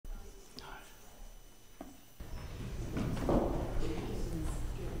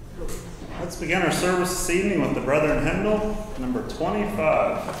Begin our service this evening with the Brethren hymnal, number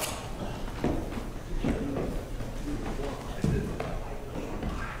 25.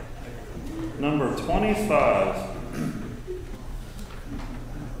 Number 25.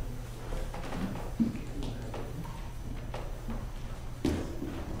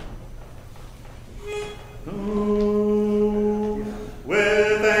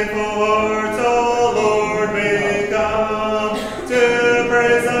 With thankful hearts, O Lord, we come to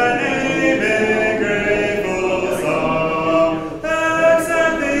praise thy name in grateful song.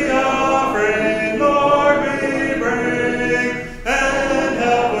 Accept the offering, Lord, we bring, and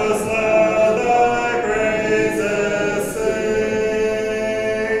help us let thy praises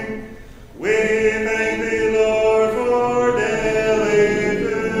sing. We thank thee, Lord, for daily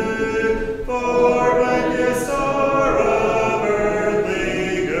food, for blanket store of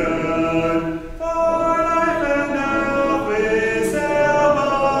earthly good, for life and health we still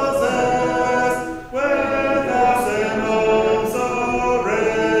possess, with house and home so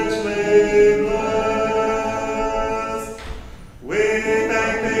richly blessed. We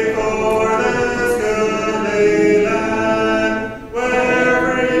thank thee for this goodly land, where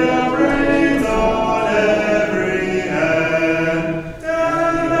freedom reigns on every hand.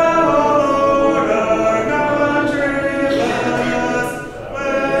 And thou, O Lord, our country bless,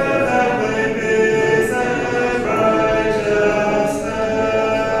 with heavenly peace and righteousness.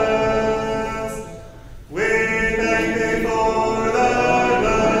 We thank thee for thy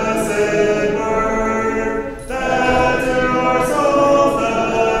blessed word, that to our souls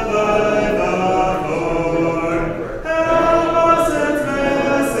doth life afford. Help us its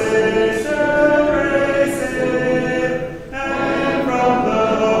message to receive, and from the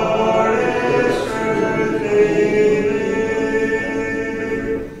Lord its truth believe.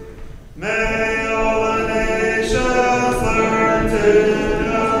 May all the nations learn to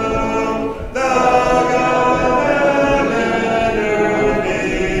know the God of heaven and earth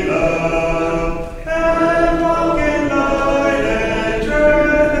below, and walk in light and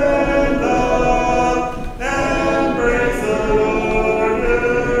truth and love, and praise the Lord who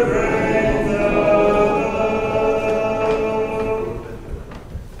reigns above.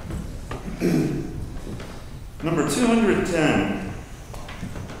 Number 210.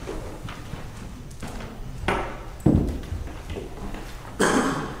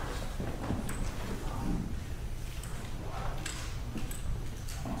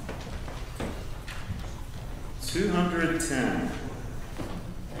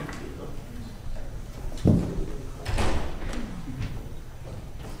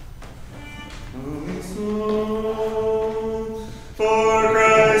 For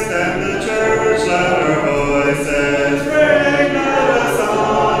Christ and the church, let our voices ring. Let us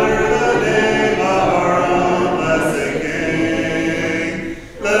honor the name of our own blessed King.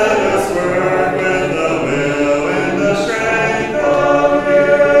 Let us work with the will and the strength of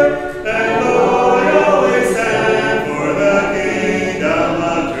youth, and loyally stand for the King.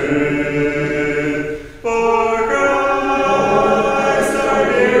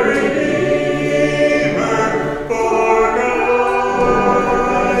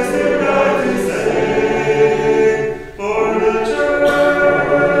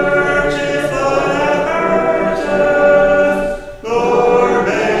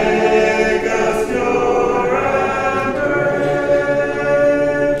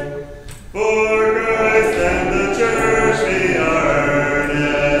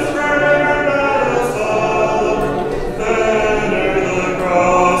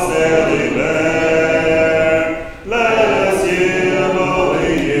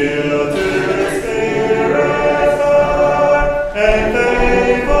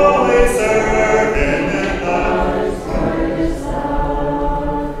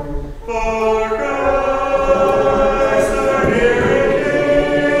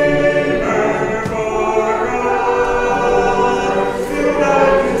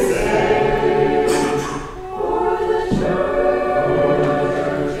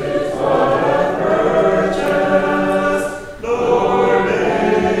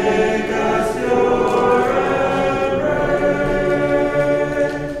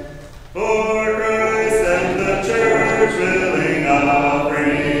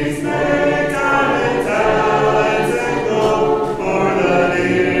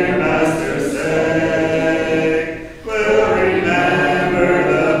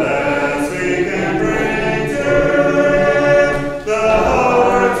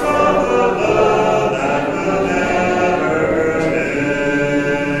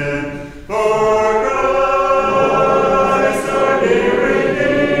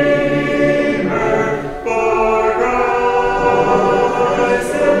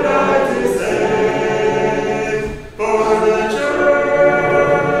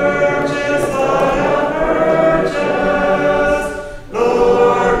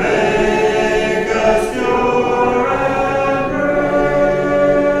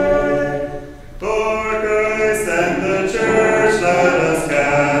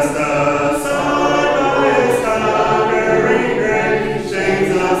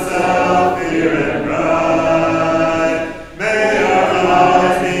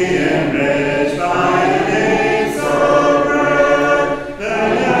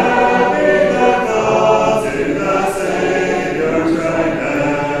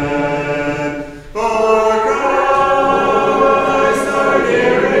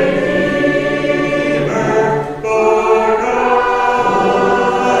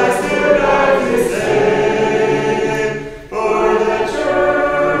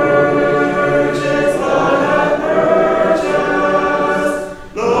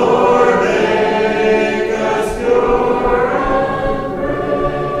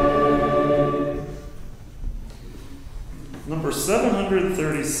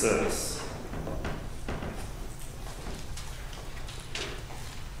 736.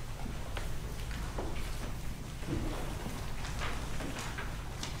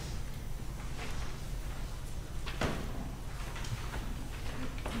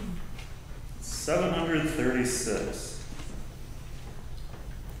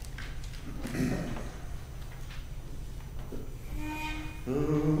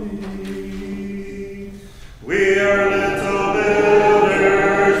 We are little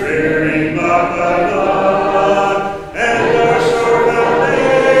builders, rearing block by block, and our sure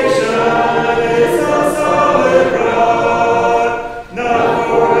foundation is a solid rock. Not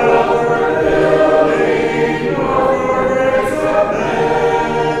for outward building, nor for works of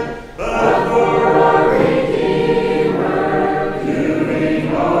men, but for our Redeemer, doing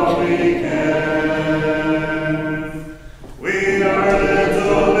all we can. We are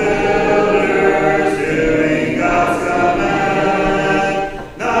little builders, doing God's command,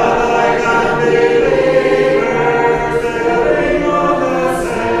 not like unbelievers, building on the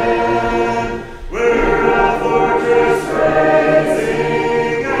sand. We're a fortress raising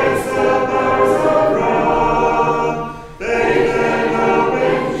against the bars of wrong. They can hope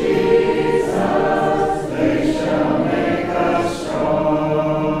in Jesus, they shall make us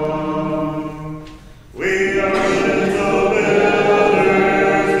strong. We are little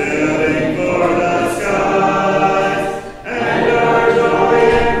builders, building for the skies, and our joy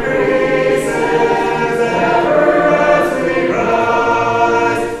increases ever as we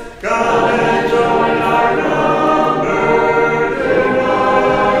rise. Come and join our number, do not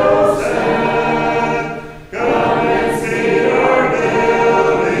idle stand. Come and see our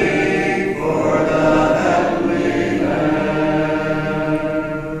building for the heavenly land.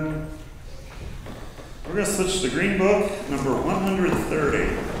 We're going to switch to Green Book, number 130.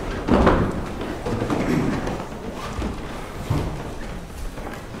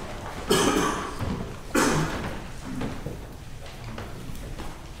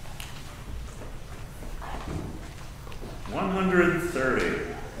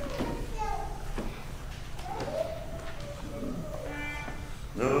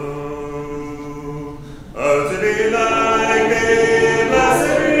 Oh, to be like thee,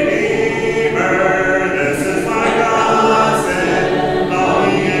 blessed Redeemer, this is my constant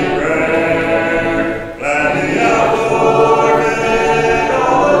longing and prayer. Gladly I'll forfeit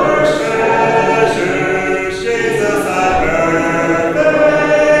all of earth's treasures, Jesus, thy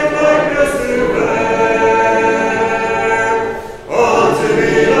perfect likeness to bear. Oh, to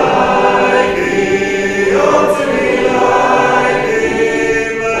be like thee, oh, to be like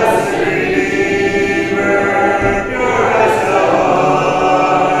thee, blessed Redeemer, pure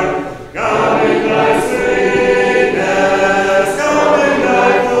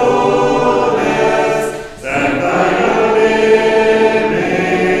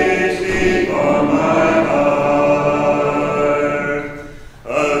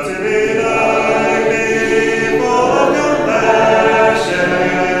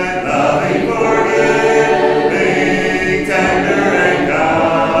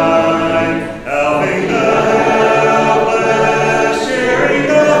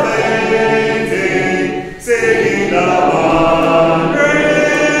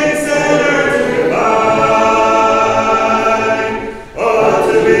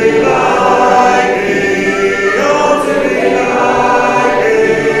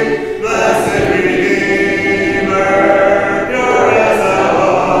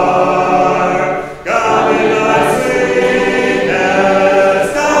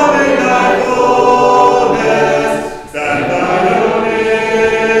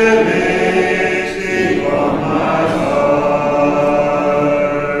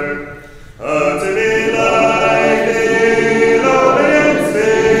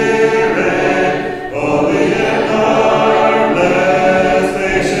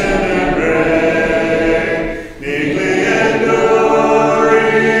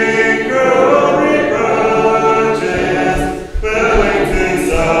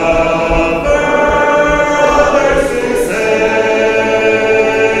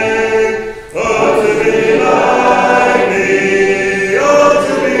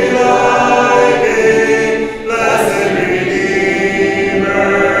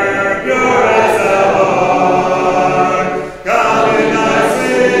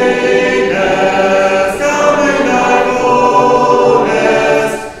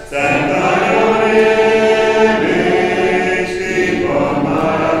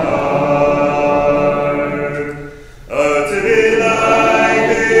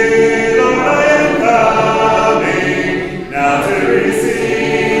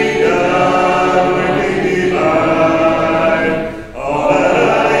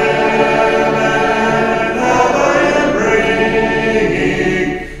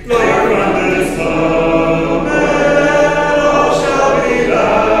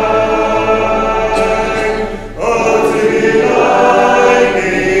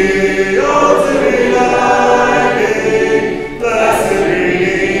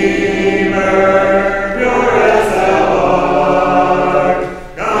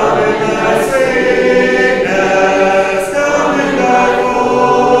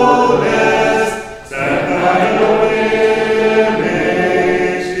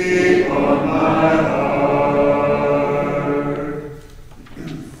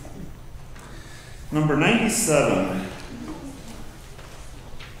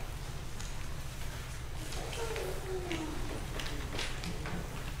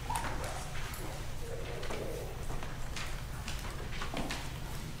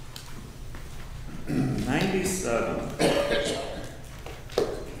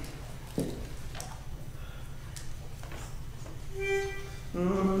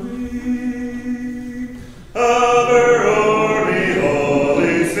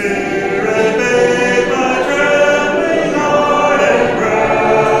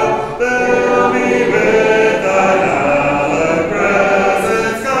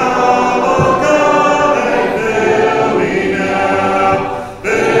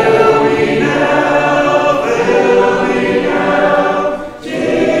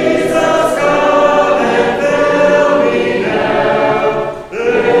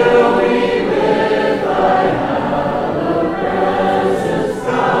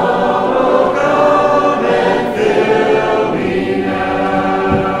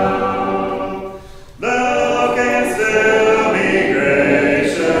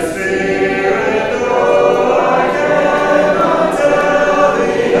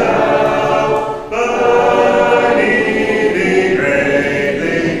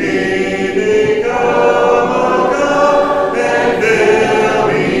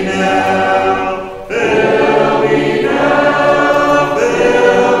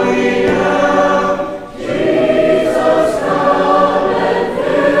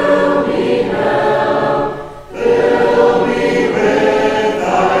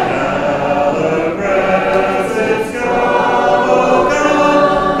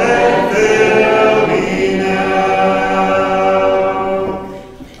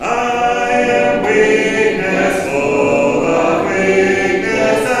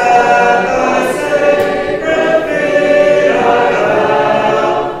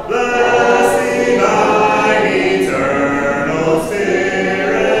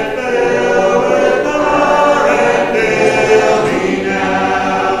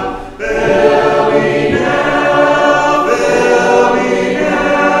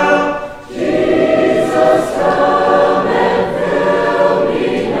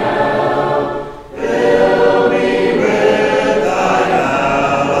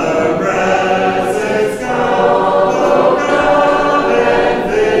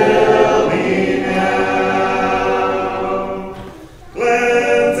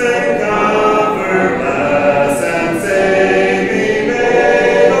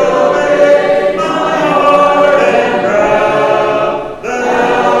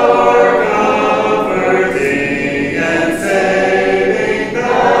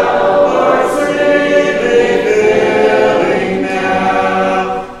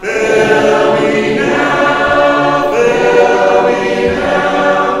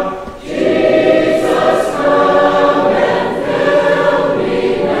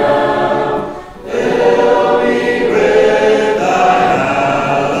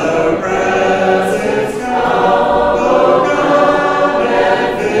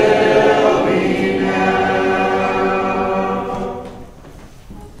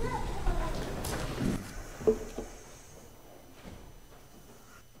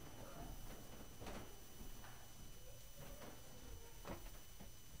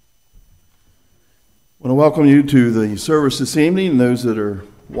welcome you to the service this evening, and those that are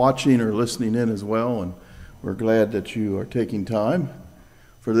watching or listening in as well. And we're glad that you are taking time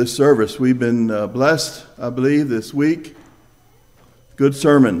for this service. We've been blessed, I believe, this week. Good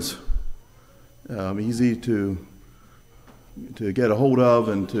sermons, easy to get a hold of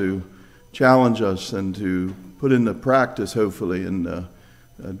and to challenge us and to put into practice, hopefully. And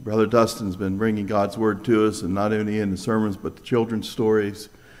Brother Dustin's been bringing God's word to us, and not only in the sermons but the children's stories.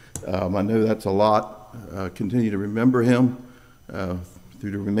 I know that's a lot. Continue to remember him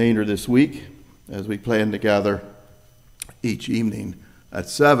through the remainder of this week as we plan to gather each evening at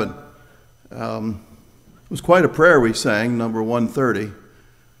 7. It was quite a prayer we sang, number 130.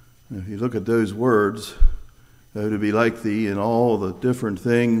 If you look at those words, to be like thee and all the different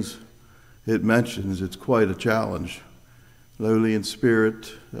things it mentions, it's quite a challenge. Lowly in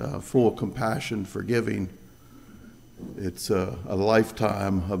spirit, full of compassion, forgiving. It's a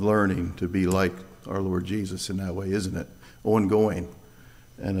lifetime of learning to be like our Lord Jesus in that way, isn't it? Ongoing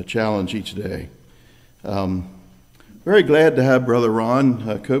and a challenge each day. Very glad to have Brother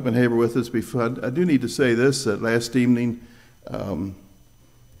Ron Copenhagen with us. I do need to say this, that last evening, Evelyn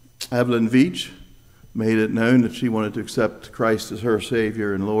Veach made it known that she wanted to accept Christ as her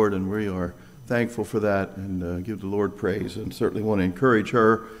Savior and Lord, and we are thankful for that and give the Lord praise, and certainly want to encourage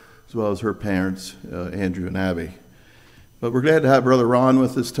her as well as her parents, Andrew and Abby. But we're glad to have Brother Ron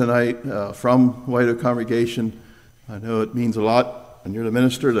with us tonight from White Oak Congregation. I know it means a lot, and you're the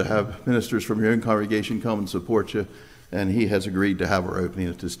minister, to have ministers from your own congregation come and support you, and he has agreed to have our opening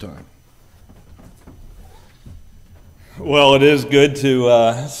at this time. Well, it is good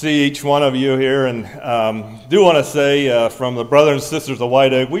to see each one of you here, and do want to say from the brothers and sisters of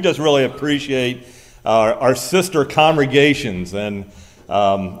White Oak, we just really appreciate our sister congregations, and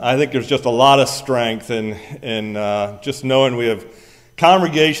I think there's just a lot of strength in just knowing we have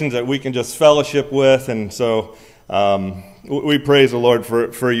congregations that we can just fellowship with, and so we praise the Lord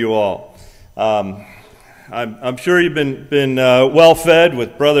for you all. I'm sure you've been well fed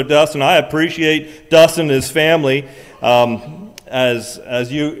with Brother Dustin. I appreciate Dustin and his family. As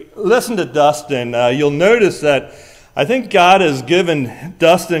you listen to Dustin, you'll notice that I think God has given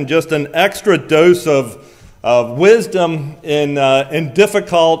Dustin just an extra dose of wisdom in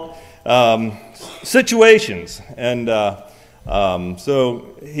difficult situations, and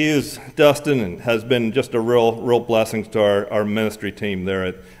so Dustin has been just a real blessing to our ministry team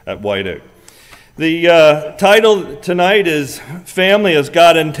there at White Oak. The title tonight is Family as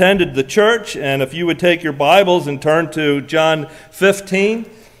God Intended the Church, and if you would take your Bibles and turn to John 15,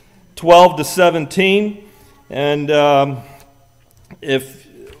 12 to 17, and if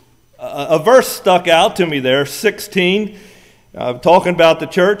a verse stuck out to me there, 16, talking about the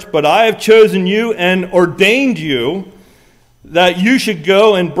church, but I have chosen you and ordained you that you should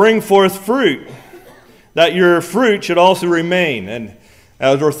go and bring forth fruit, that your fruit should also remain. And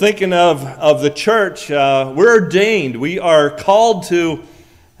as we're thinking of the church, we're ordained. We are called to,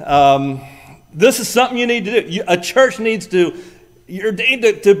 this is something you need to do. A church needs to, you're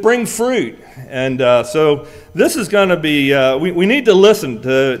ordained to bring fruit. And so this is going to be, we need to listen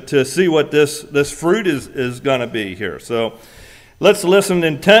to see what this fruit is going to be here. So let's listen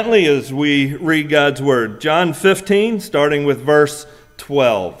intently as we read God's word. John 15, starting with verse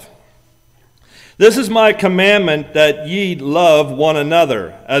 12. This is my commandment, that ye love one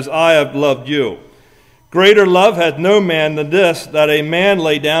another, as I have loved you. Greater love hath no man than this, that a man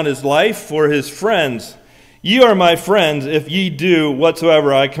lay down his life for his friends. Ye are my friends, if ye do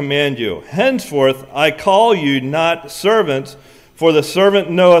whatsoever I command you. Henceforth I call you not servants, for the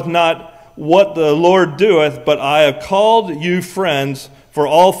servant knoweth not what the Lord doeth, but I have called you friends, for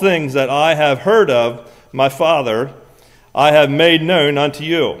all things that I have heard of my Father I have made known unto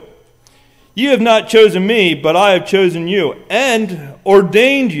you. You have not chosen me, but I have chosen you, and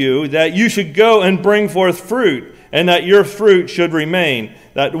ordained you that you should go and bring forth fruit, and that your fruit should remain,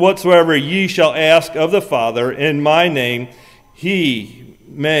 that whatsoever ye shall ask of the Father in my name, he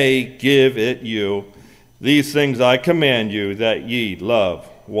may give it you. These things I command you, that ye love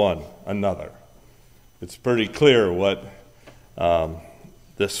one another. It's pretty clear what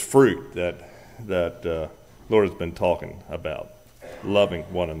this fruit that Lord has been talking about, loving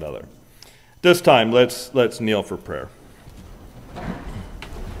one another. This time, let's kneel for prayer.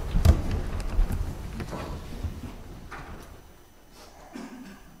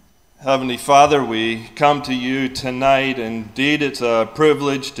 Heavenly Father, we come to you tonight. Indeed, it's a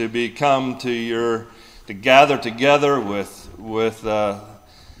privilege to to gather together with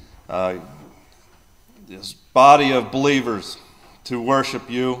this body of believers to worship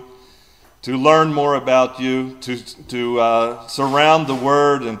you. to learn more about you, to surround the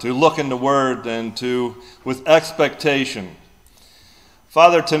Word and to look in the Word and to with expectation.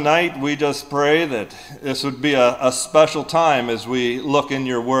 Father, tonight we just pray that this would be a special time as we look in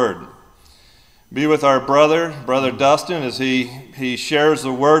your Word. Be with our Brother Dustin, as he shares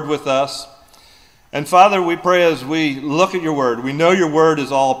the Word with us. And Father, we pray as we look at your Word, we know your Word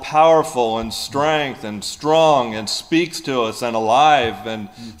is all powerful and strength and strong and speaks to us and alive. And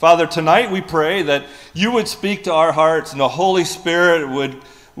Father, tonight we pray that you would speak to our hearts and the Holy Spirit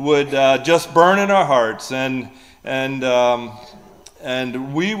would just burn in our hearts and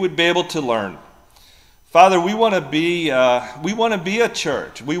we would be able to learn. Father, we want to be a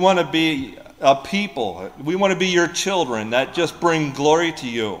church. We want to be a people. We want to be your children that just bring glory to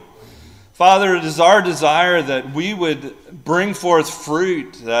you. Father, it is our desire that we would bring forth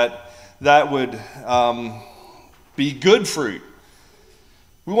fruit that would be good fruit.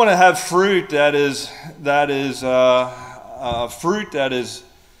 We want to have fruit that is fruit that is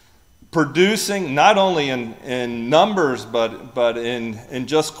producing not only in numbers but in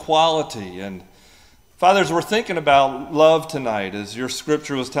just quality. And Father, as we're thinking about love tonight, as your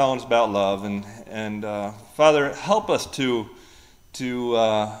scripture was telling us about love, and Father, help us to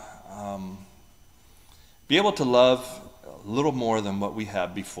be able to love a little more than what we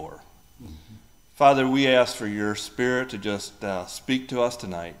have before. Mm-hmm. Father, we ask for your Spirit to just speak to us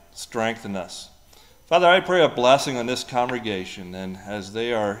tonight, strengthen us. Father, I pray a blessing on this congregation, and as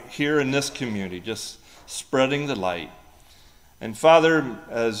they are here in this community, just spreading the light. And Father,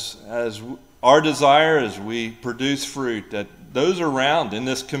 as our desire as we produce fruit, that those around in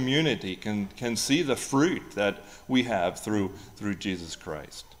this community can see the fruit that we have through Jesus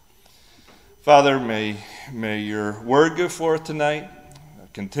Christ. Father, may your word go forth tonight.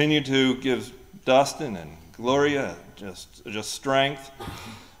 Continue to give Dustin and Gloria just strength.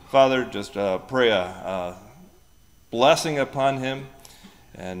 Father, just pray a blessing upon him,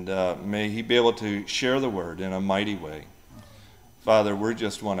 and may he be able to share the word in a mighty way. Father, we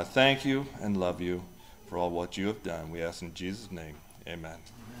just want to thank you and love you for all what you have done. We ask in Jesus' name, amen.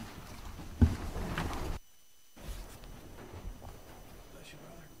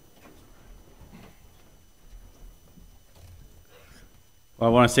 Well,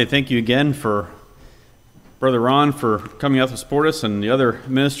 I want to say thank you again for Brother Ron for coming out to support us, and the other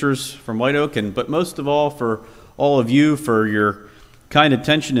ministers from White Oak, but most of all for all of you for your kind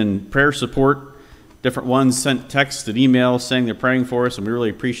attention and prayer support. Different ones sent texts and emails saying they're praying for us, and we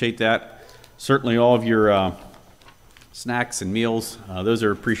really appreciate that. Certainly all of your snacks and meals, those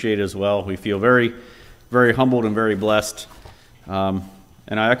are appreciated as well. We feel very, very humbled and very blessed. And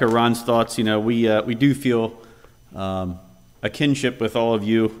I echo Ron's thoughts. You know, we do feel a kinship with all of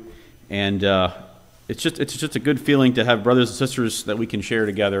you, and it's just a good feeling to have brothers and sisters that we can share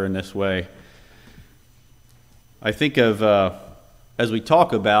together in this way. I think of as we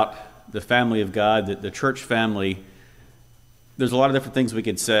talk about the family of God, the church family, there's a lot of different things we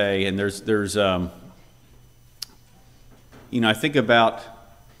could say, and there's you know, I think about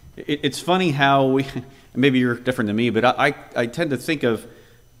it's funny how we, maybe you're different than me, but I tend to think of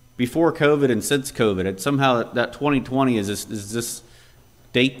before COVID and since COVID, and somehow that 2020 is this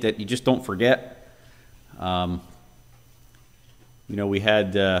date that you just don't forget. You know, we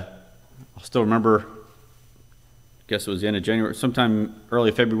had, I'll still remember, I guess it was the end of January, sometime early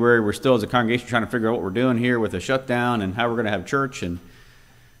February, we're still as a congregation trying to figure out what we're doing here with the shutdown and how we're going to have church, and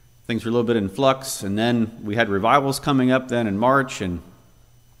things were a little bit in flux. And then we had revivals coming up then in March, and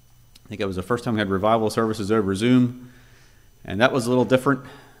I think it was the first time we had revival services over Zoom, and that was a little different.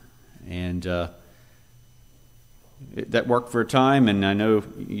 And that worked for a time, and I know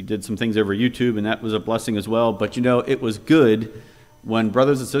you did some things over YouTube, and that was a blessing as well. But you know, it was good when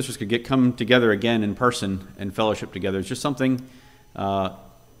brothers and sisters could come together again in person and fellowship together. It's just something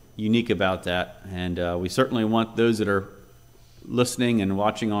unique about that, and we certainly want those that are listening and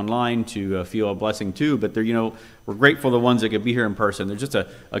watching online to feel a blessing too. But they're, you know, we're grateful for the ones that could be here in person. There's just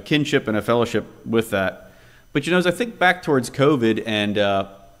a kinship and a fellowship with that. But you know, as I think back towards COVID, and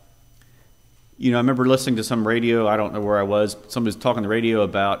you know, I remember listening to some radio, I don't know where I was, but somebody was talking on the radio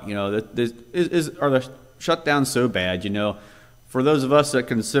about, you know, are the shutdowns so bad? You know, for those of us that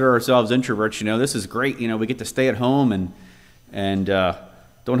consider ourselves introverts, you know, this is great. You know, we get to stay at home and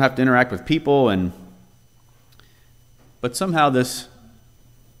don't have to interact with people. But somehow this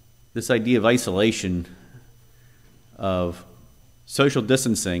idea of isolation, of social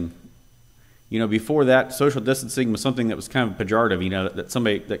distancing, you know, before that, social distancing was something that was kind of pejorative, you know, that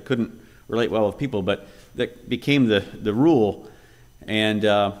somebody that couldn't relate well with people, but that became the rule. And you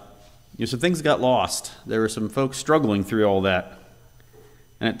know, some things got lost. There were some folks struggling through all that.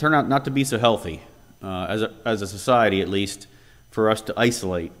 And it turned out not to be so healthy, as a society at least, for us to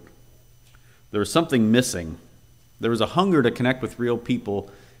isolate. There was something missing. There was a hunger to connect with real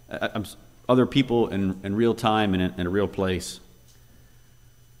people, other people in real time and in a real place.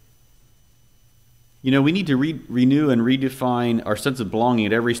 You know, we need to renew and redefine our sense of belonging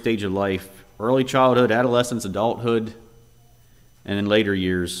at every stage of life: early childhood, adolescence, adulthood, and in later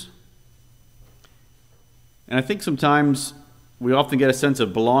years. And I think sometimes we often get a sense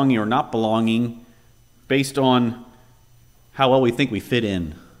of belonging or not belonging based on how well we think we fit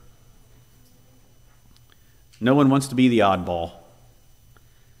in. No one wants to be the oddball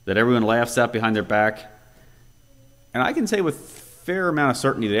that everyone laughs at behind their back. And I can say with fair amount of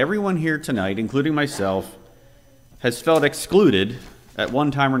certainty that everyone here tonight, including myself, has felt excluded at one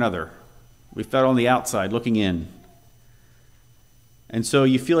time or another. We felt on the outside looking in. And so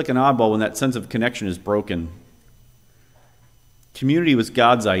you feel like an oddball when that sense of connection is broken. Community was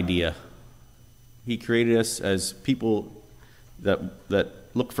God's idea. He created us as people that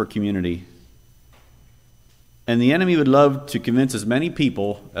look for community. And the enemy would love to convince as many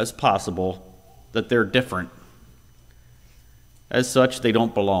people as possible that they're different. As such, they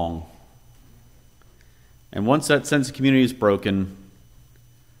don't belong. And once that sense of community is broken,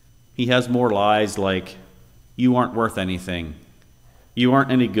 he has more lies like, you aren't worth anything. You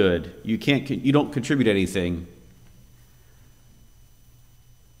aren't any good. You don't contribute anything.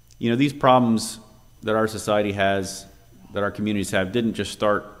 You know, these problems that our society has, that our communities have, didn't just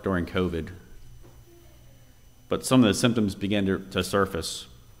start during COVID. But some of the symptoms began to surface.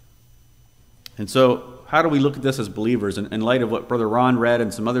 And so, how do we look at this as believers? In light of what Brother Ron read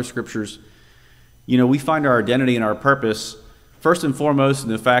and some other scriptures, you know, we find our identity and our purpose, first and foremost, in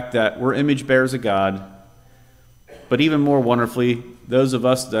the fact that we're image bearers of God, but even more wonderfully, those of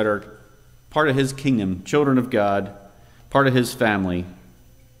us that are part of his kingdom, children of God, part of his family.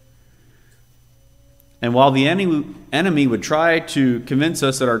 And while the enemy would try to convince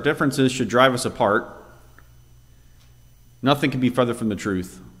us that our differences should drive us apart, nothing can be further from the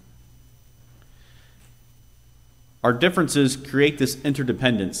truth. Our differences create this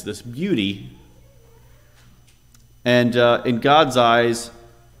interdependence, this beauty, and in God's eyes,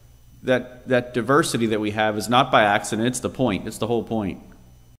 that diversity that we have is not by accident. It's the point. It's the whole point.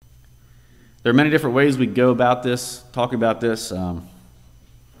 There are many different ways we go about this, talk about this.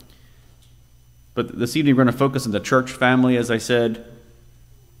 But this evening we're going to focus on the church family, as I said.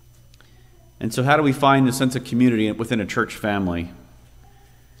 And so how do we find a sense of community within a church family?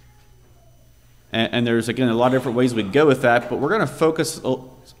 And there's, again, a lot of different ways we can go with that, but we're going to focus a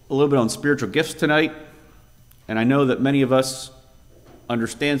little bit on spiritual gifts tonight. And I know that many of us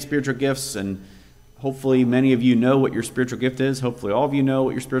understand spiritual gifts, and hopefully many of you know what your spiritual gift is. Hopefully all of you know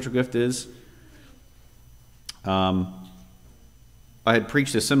what your spiritual gift is. I had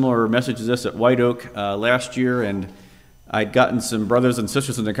preached a similar message as this at White Oak last year, and I'd gotten some brothers and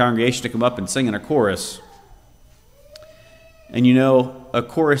sisters in the congregation to come up and sing in a chorus. And you know, a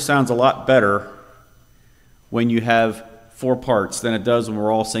chorus sounds a lot better when you have four parts than it does when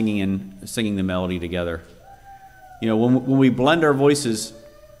we're all singing the melody together. You know, when we blend our voices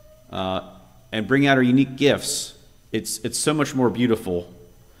and bring out our unique gifts, it's so much more beautiful.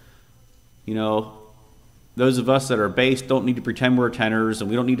 You know, those of us that are bass don't need to pretend we're tenors, and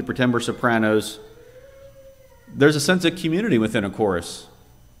we don't need to pretend we're sopranos. There's a sense of community within a chorus,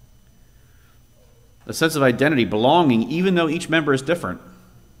 a sense of identity, belonging, even though each member is different.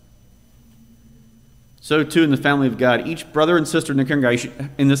 So too in the family of God, each brother and sister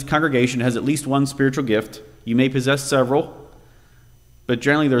in this congregation has at least one spiritual gift. You may possess several, but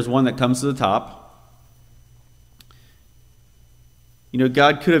generally there's one that comes to the top. You know,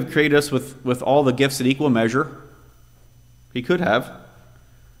 God could have created us with all the gifts in equal measure. He could have.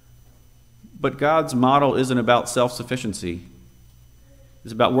 But God's model isn't about self-sufficiency.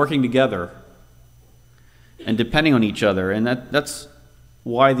 It's about working together and depending on each other. And that's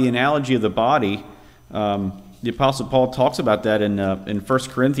why the analogy of the body, the Apostle Paul talks about that in 1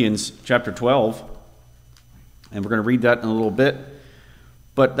 Corinthians chapter 12. And we're going to read that in a little bit.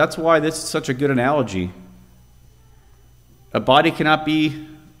 But that's why this is such a good analogy. A body cannot be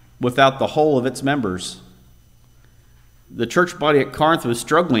without the whole of its members. The church body at Corinth was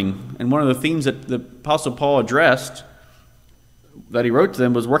struggling, and one of the themes that the Apostle Paul addressed, that he wrote to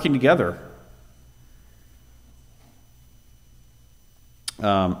them, was working together.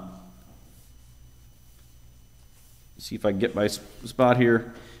 See if I can get my spot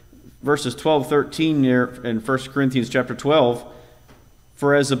here. Verses 12-13 there in 1 Corinthians chapter 12.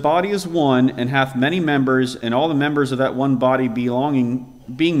 For as the body is one, and hath many members, and all the members of that one body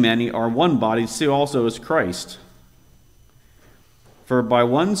being many, are one body, so also is Christ. For by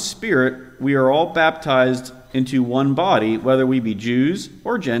one Spirit we are all baptized into one body, whether we be Jews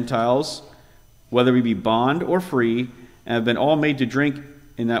or Gentiles, whether we be bond or free, and have been all made to drink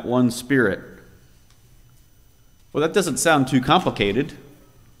in that one Spirit. Well, that doesn't sound too complicated.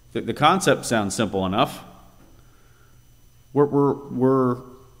 The concept sounds simple enough. We're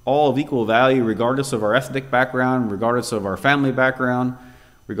all of equal value regardless of our ethnic background, regardless of our family background,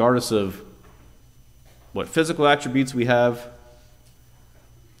 regardless of what physical attributes we have.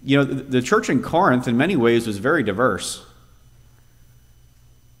 You know, the church in Corinth in many ways was very diverse.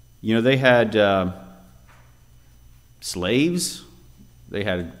 You know, they had slaves, they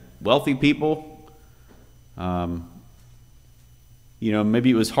had wealthy people. You know,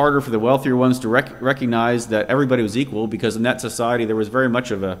 maybe it was harder for the wealthier ones to recognize that everybody was equal, because in that society there was very much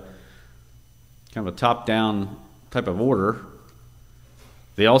of a kind of a top-down type of order.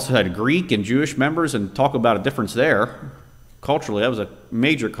 They also had Greek and Jewish members, and talk about a difference there. Culturally, that was a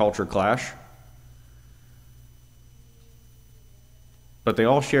major culture clash. But they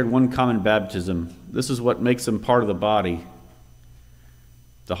all shared one common baptism. This is what makes them part of the body.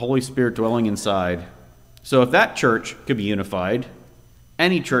 The Holy Spirit dwelling inside. So if that church could be unified,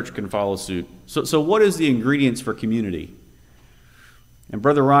 any church can follow suit. So what is the ingredients for community? And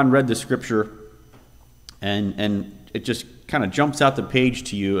Brother Ron read the scripture, and it just kind of jumps out the page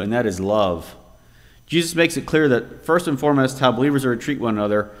to you, and that is love. Jesus makes it clear that first and foremost how believers are to treat one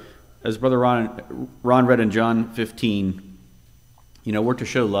another, as Brother Ron read in John 15. You know, we're to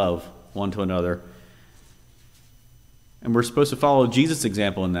show love one to another. And we're supposed to follow Jesus'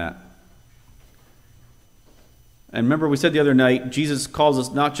 example in that. And remember, we said the other night, Jesus calls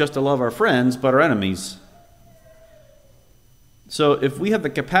us not just to love our friends, but our enemies. So if we have the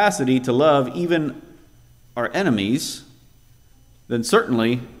capacity to love even our enemies, then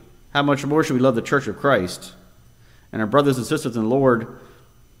certainly, how much more should we love the Church of Christ? And our brothers and sisters in the Lord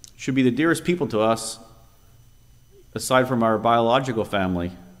should be the dearest people to us, aside from our biological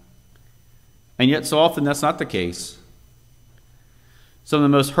family. And yet so often that's not the case. Some of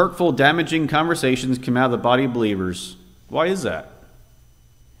the most hurtful, damaging conversations come out of the body of believers. Why is that?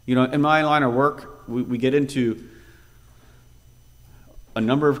 You know, in my line of work, we get into a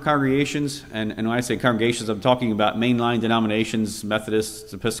number of congregations, and when I say congregations, I'm talking about mainline denominations,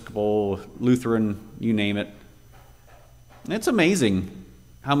 Methodists, Episcopal, Lutheran, you name it. And it's amazing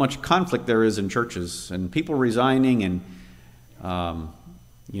how much conflict there is in churches, and people resigning, and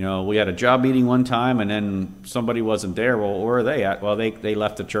you know, we had a job meeting one time, and then somebody wasn't there. Well, where are they at? Well, they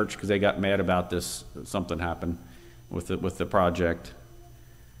left the church because they got mad about this. Something happened with the project.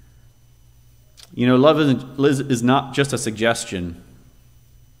 You know, love is not just a suggestion.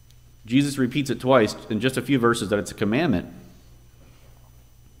 Jesus repeats it twice in just a few verses that it's a commandment.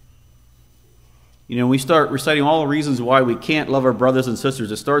 You know, when we start reciting all the reasons why we can't love our brothers and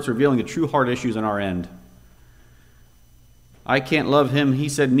sisters, it starts revealing the true heart issues on our end. I can't love him. He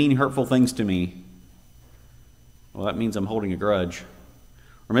said mean, hurtful things to me. Well, that means I'm holding a grudge.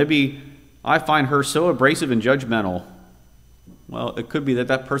 Or maybe I find her so abrasive and judgmental. Well, it could be that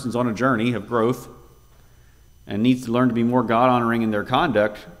that person's on a journey of growth and needs to learn to be more God-honoring in their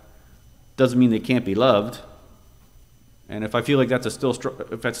conduct. Doesn't mean they can't be loved. And if I feel like that's still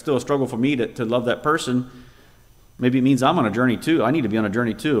a struggle for me to love that person, maybe it means I'm on a journey too. I need to be on a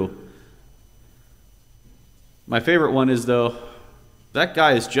journey too. My favorite one is, though, that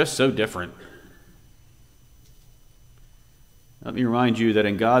guy is just so different. Let me remind you that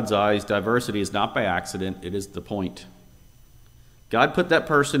in God's eyes, diversity is not by accident, it is the point. God put that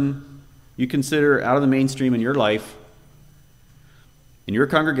person you consider out of the mainstream in your life, in your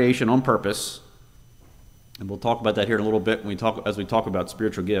congregation, on purpose. And we'll talk about that here in a little bit as we talk about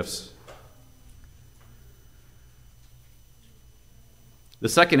spiritual gifts. The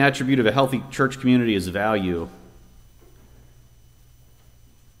second attribute of a healthy church community is value.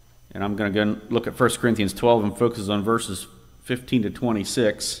 And I'm going to look at 1 Corinthians 12 and focus on verses 15 to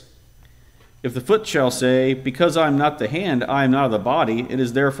 26. If the foot shall say, because I am not the hand, I am not of the body, it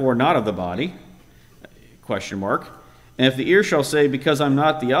is therefore not of the body, ? And if the ear shall say, because I am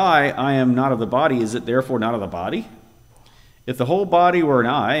not the eye, I am not of the body, is it therefore not of the body? If the whole body were an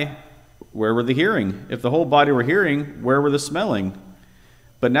eye, where were the hearing? If the whole body were hearing, where were the smelling?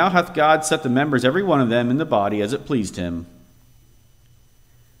 But now hath God set the members, every one of them, in the body as it pleased him.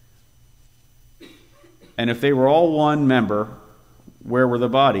 And if they were all one member, where were the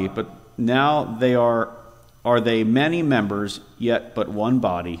body? But now they are they many members, yet but one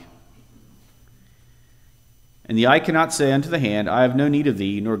body. And the eye cannot say unto the hand, I have no need of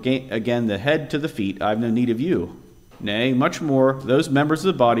thee, nor again the head to the feet, I have no need of you. Nay, much more, those members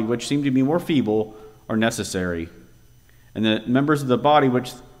of the body which seem to be more feeble are necessary. And the members of the body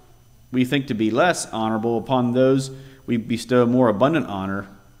which we think to be less honorable, upon those we bestow more abundant honor,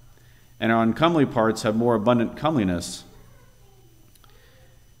 and our uncomely parts have more abundant comeliness.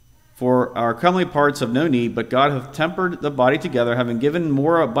 For our comely parts have no need, but God hath tempered the body together, having given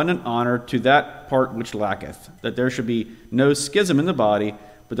more abundant honor to that part which lacketh, that there should be no schism in the body,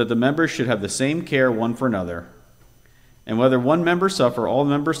 but that the members should have the same care one for another. And whether one member suffer, all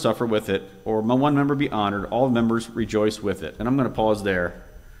the members suffer with it, or one member be honored, all the members rejoice with it. And I'm going to pause there.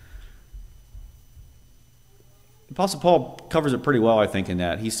 Apostle Paul covers it pretty well, I think, in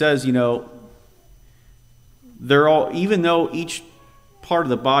that. He says, they're all, even though each part of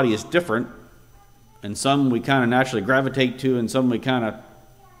the body is different, and some we kind of naturally gravitate to, and some we kind of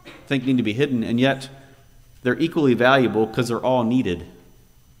think need to be hidden, and yet they're equally valuable because they're all needed.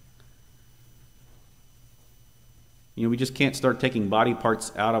 We just can't start taking body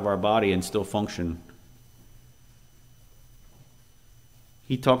parts out of our body and still function.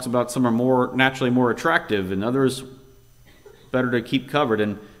 He talks about some are more naturally more attractive, and others better to keep covered.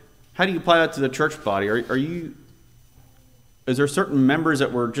 And how do you apply that to the church body? Is there certain members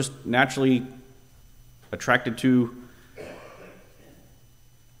that we're just naturally attracted to?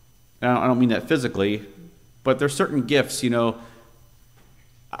 And I don't mean that physically, but there's certain gifts.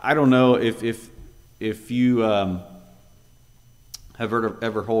 I don't know if you have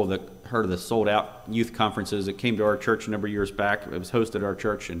ever heard of the sold out youth conferences that came to our church a number of years back. It was hosted at our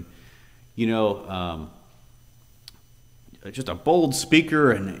church, and just a bold speaker,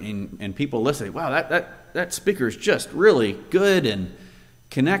 and people listening. Wow, that speaker is just really good and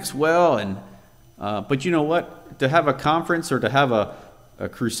connects well. And but you know what? To have a conference or to have a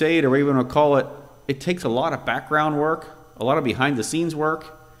crusade or whatever you want to call it, it takes a lot of background work, a lot of behind the scenes work.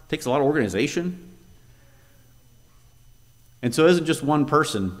 It takes a lot of organization. And so it isn't just one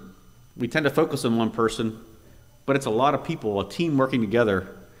person. We tend to focus on one person, but it's a lot of people, a team working together.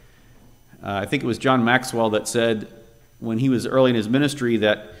 I think it was John Maxwell that said when he was early in his ministry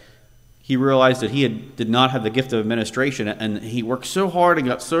that he realized that he did not have the gift of administration, and he worked so hard and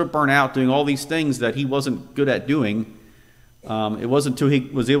got so burnt out doing all these things that he wasn't good at doing. It wasn't until he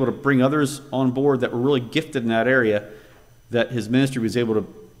was able to bring others on board that were really gifted in that area that his ministry was able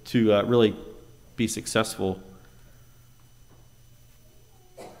to really be successful.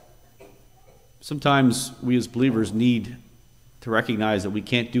 Sometimes we as believers need to recognize that we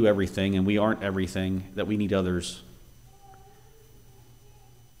can't do everything and we aren't everything, that we need others.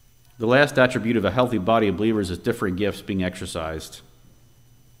 The last attribute of a healthy body of believers is differing gifts being exercised.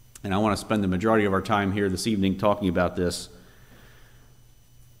 And I want to spend the majority of our time here this evening talking about this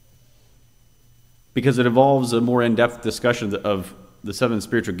because it involves a more in-depth discussion of the 7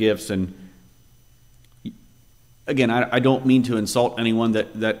 spiritual gifts. And again, I don't mean to insult anyone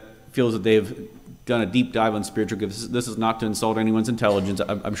that feels that they've done a deep dive on spiritual gifts. This is not to insult anyone's intelligence.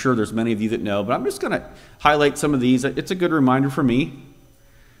 I'm sure there's many of you that know, but I'm just going to highlight some of these. It's a good reminder for me.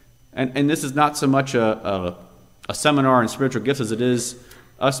 And this is not so much a seminar on spiritual gifts as it is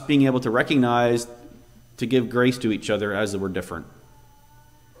us being able to recognize, to give grace to each other as we're different.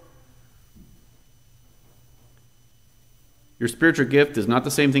 Your spiritual gift is not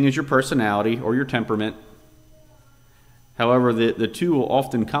the same thing as your personality or your temperament. However, the two will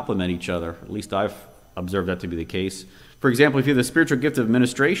often complement each other. At least I've observed that to be the case. For example, if you have the spiritual gift of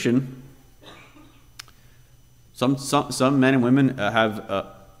administration, some men and women have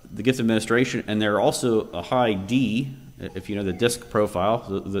the gift of administration, and they're also a high D, if you know the disc profile,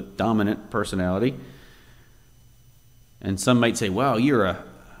 the dominant personality. And some might say, wow,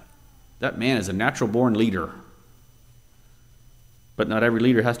 that man is a natural-born leader. But not every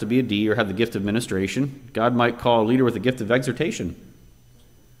leader has to be a D or have the gift of administration. God might call a leader with the gift of exhortation.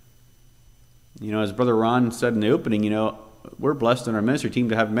 As Brother Ron said in the opening, we're blessed in our ministry team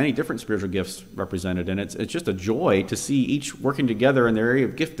to have many different spiritual gifts represented. And it's just a joy to see each working together in their area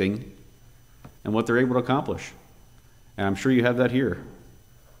of gifting and what they're able to accomplish. And I'm sure you have that here.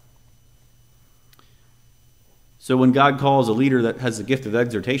 So when God calls a leader that has the gift of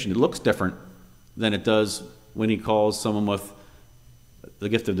exhortation, it looks different than it does when he calls someone with the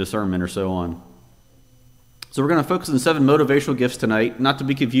gift of discernment or so on. So we're going to focus on 7 motivational gifts tonight, not to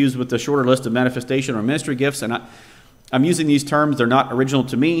be confused with the shorter list of manifestation or ministry gifts. And I'm using these terms. They're not original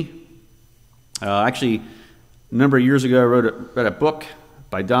to me. Actually, a number of years ago, I read a book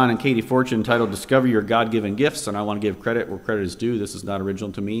by Don and Katie Fortune titled Discover Your God-Given Gifts, and I want to give credit where credit is due. This is not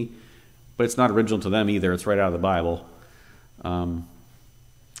original to me, but it's not original to them either. It's right out of the Bible.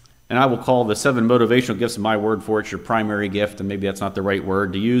 And I will call the 7 motivational gifts, my word for it, your primary gift, and maybe that's not the right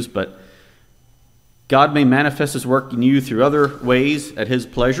word to use, but God may manifest his work in you through other ways at his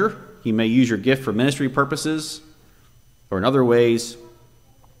pleasure. He may use your gift for ministry purposes. or in other ways.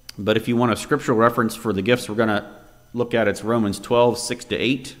 But if you want a scriptural reference for the gifts we're going to look at, it's Romans 12,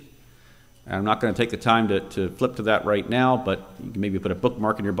 6-8. And I'm not going to take the time to flip to that right now, but you can maybe put a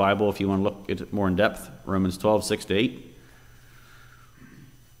bookmark in your Bible if you want to look at it more in depth. Romans 12, 6-8.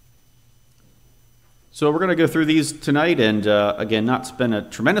 So we're going to go through these tonight and, again, not spend a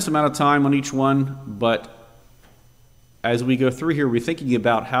tremendous amount of time on each one, but as we go through here, we're thinking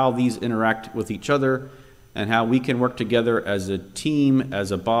about how these interact with each other and how we can work together as a team,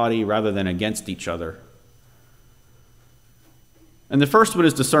 as a body, rather than against each other. And the first one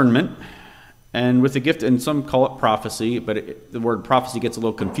is discernment. And with the gift, and some call it prophecy, but the word prophecy gets a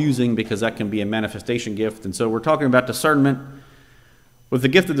little confusing because that can be a manifestation gift. And so we're talking about discernment. With the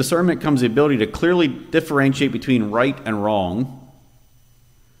gift of discernment comes the ability to clearly differentiate between right and wrong.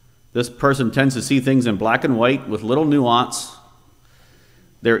 This person tends to see things in black and white with little nuance.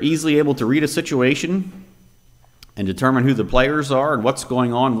 They're easily able to read a situation and determine who the players are and what's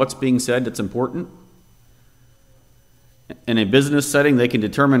going on, what's being said that's important. In a business setting, they can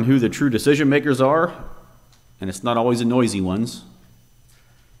determine who the true decision makers are, and it's not always the noisy ones.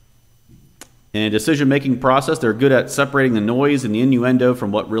 In a decision-making process, they're good at separating the noise and the innuendo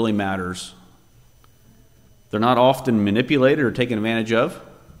from what really matters. They're not often manipulated or taken advantage of.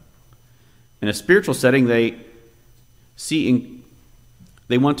 In a spiritual setting, they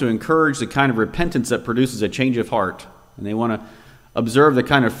want to encourage the kind of repentance that produces a change of heart, and they want to observe the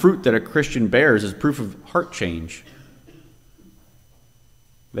kind of fruit that a Christian bears as proof of heart change.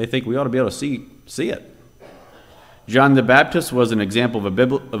 They think we ought to be able to see it. John the Baptist was an example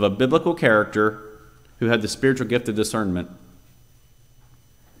of a biblical character who had the spiritual gift of discernment.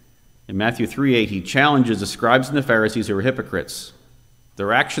 In Matthew 3:8, he challenges the scribes and the Pharisees who were hypocrites.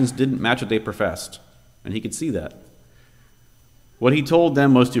 Their actions didn't match what they professed, and he could see that. What he told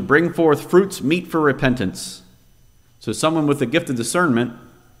them was to bring forth fruits meet for repentance. So someone with the gift of discernment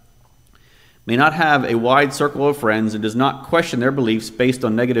may not have a wide circle of friends and does not question their beliefs based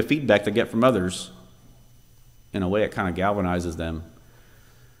on negative feedback they get from others. In a way, it kind of galvanizes them.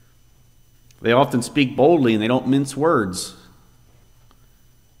 They often speak boldly and they don't mince words.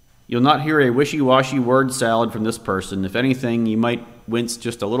 You'll not hear a wishy-washy word salad from this person. If anything, you might wince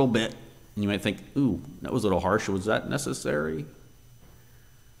just a little bit, and you might think, ooh, that was a little harsh. Was that necessary?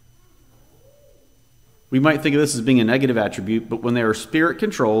 We might think of this as being a negative attribute, but when they are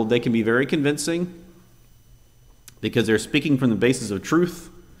spirit-controlled, they can be very convincing because they're speaking from the basis of truth,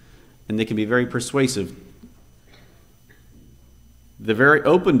 and they can be very persuasive. They're very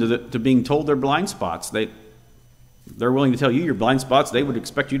open to being told their blind spots. They're willing to tell you your blind spots. They would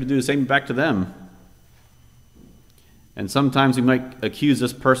expect you to do the same back to them. And sometimes we might accuse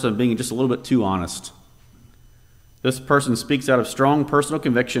this person of being just a little bit too honest. This person speaks out of strong personal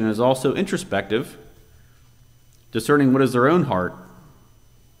conviction and is also introspective, discerning what is their own heart.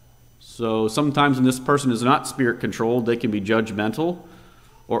 So sometimes when this person is not spirit-controlled, they can be judgmental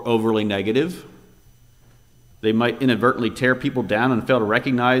or overly negative. They might inadvertently tear people down and fail to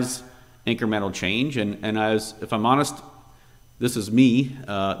recognize incremental change. And if I'm honest, this is me.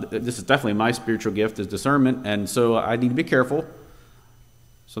 This is definitely my spiritual gift is discernment, and so I need to be careful.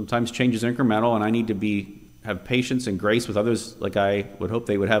 Sometimes change is incremental, and I need to have patience and grace with others like I would hope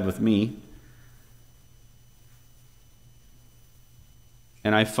they would have with me.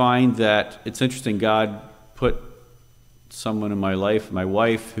 And I find that it's interesting, God put someone in my life, my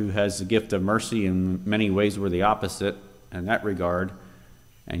wife, who has the gift of mercy. In many ways we're the opposite in that regard,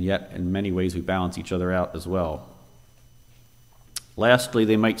 and yet in many ways we balance each other out as well. Lastly,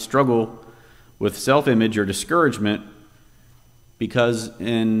 they might struggle with self-image or discouragement because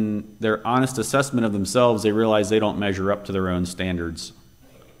in their honest assessment of themselves, they realize they don't measure up to their own standards.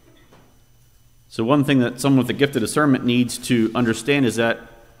 So one thing that someone with the gift of discernment needs to understand is that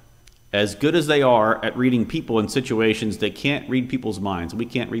as good as they are at reading people in situations, they can't read people's minds. We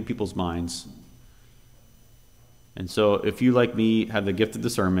can't read people's minds. And so if you, like me, have the gift of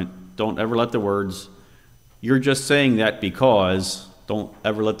discernment, don't ever let the words, you're just saying that because, don't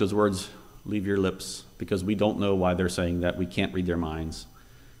ever let those words leave your lips, because we don't know why they're saying that. We can't read their minds.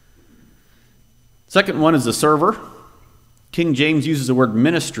 Second one is the server. King James uses the word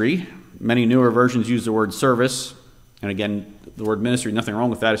ministry. Many newer versions use the word service. And again, the word ministry, nothing wrong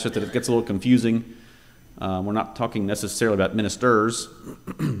with that. It's just that it gets a little confusing. We're not talking necessarily about ministers.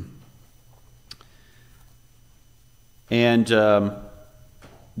 And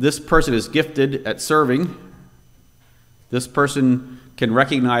this person is gifted at serving. This person can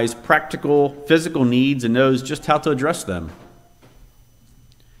recognize practical, physical needs and knows just how to address them.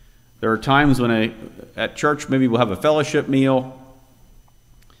 There are times when at church maybe we'll have a fellowship meal,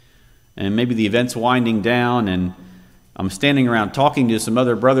 and maybe the event's winding down, and I'm standing around talking to some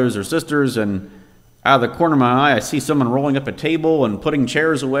other brothers or sisters, and out of the corner of my eye, I see someone rolling up a table and putting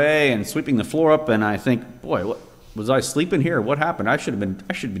chairs away and sweeping the floor up, and I think, boy, what, was I sleeping here? What happened? I should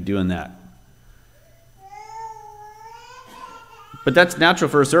be doing that. But that's natural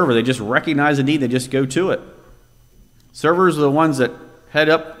for a server. They just recognize a need, they just go to it. Servers are the ones that head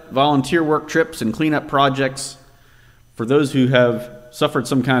up volunteer work trips and clean up projects for those who have suffered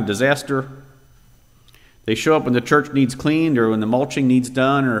some kind of disaster. They show up when the church needs cleaned or when the mulching needs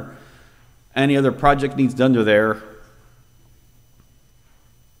done or any other project needs done. They're there.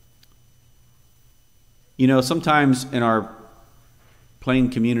 You know, sometimes in our plain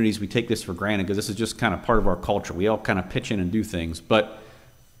communities we take this for granted because this is just kind of part of our culture. We all kind of pitch in and do things. But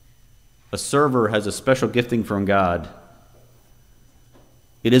a server has a special gifting from God.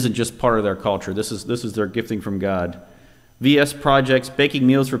 It isn't just part of their culture. This is their gifting from God. VS projects, baking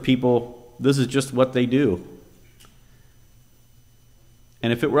meals for people, this is just what they do.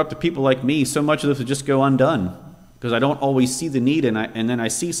 And if it were up to people like me, so much of this would just go undone because I don't always see the need, and then I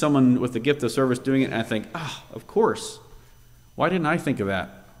see someone with the gift of service doing it, and I think, of course. Why didn't I think of that?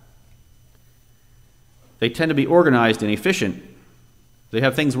 They tend to be organized and efficient. They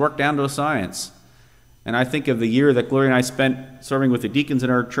have things worked down to a science. And I think of the year that Gloria and I spent serving with the deacons in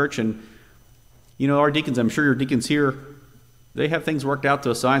our church, and you know, our deacons, I'm sure your deacons here, they have things worked out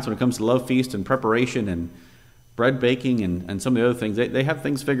to a science when it comes to love feast and preparation and bread baking and some of the other things. They have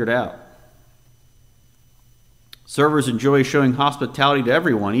things figured out. Servers enjoy showing hospitality to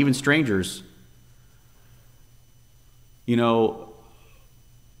everyone, even strangers. You know,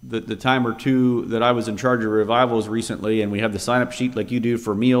 the time or two that I was in charge of revivals recently, and we have the sign-up sheet like you do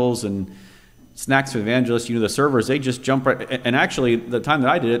for meals and snacks for evangelists, you know, the servers, they just jump right. And actually, the time that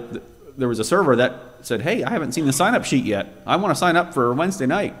I did it, there was a server that said, hey, I haven't seen the sign-up sheet yet. I want to sign up for Wednesday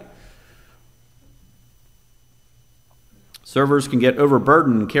night. Servers can get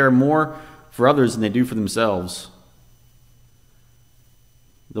overburdened and care more for others than they do for themselves.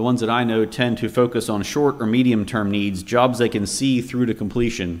 The ones that I know tend to focus on short or medium-term needs, jobs they can see through to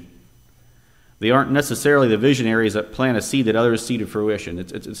completion. They aren't necessarily the visionaries that plant a seed that others see to fruition.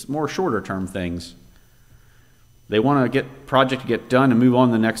 It's more shorter-term things. They want to get project to get done and move on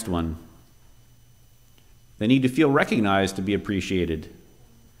to the next one. They need to feel recognized to be appreciated.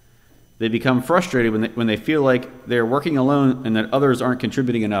 They become frustrated when they feel like they're working alone and that others aren't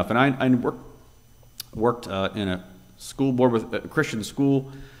contributing enough. And I worked in a school board with a Christian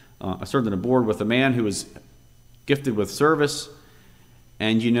school. I served on a board with a man who was gifted with service.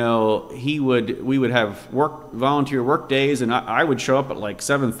 And you know, we would have volunteer work days, and I would show up at like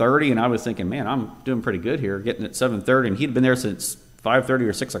 7:30, and I was thinking, man, I'm doing pretty good here, getting at 7:30, and he'd been there since 5:30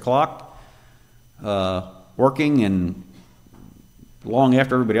 or 6 o'clock, working, and long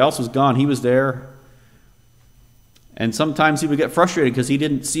after everybody else was gone, he was there. And sometimes he would get frustrated because he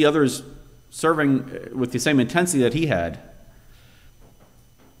didn't see others serving with the same intensity that he had.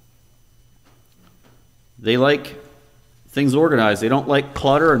 They like things organized. They don't like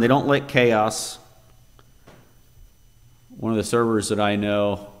clutter and they don't like chaos. One of the servers that I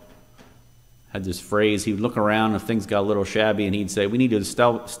know had this phrase. He would look around if things got a little shabby and he'd say, we need to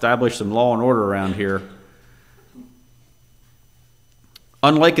establish some law and order around here.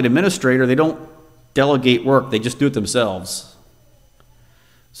 Unlike an administrator, they don't delegate work. They just do it themselves.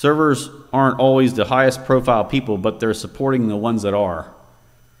 Servers aren't always the highest profile people, but they're supporting the ones that are.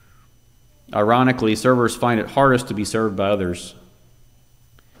 Ironically, servers find it hardest to be served by others.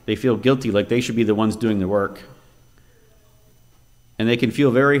 They feel guilty, like they should be the ones doing the work. And they can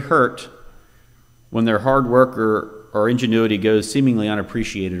feel very hurt when their hard work or ingenuity goes seemingly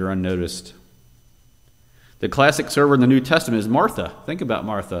unappreciated or unnoticed. The classic server in the New Testament is Martha. Think about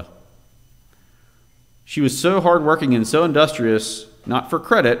Martha. She was so hardworking and so industrious, not for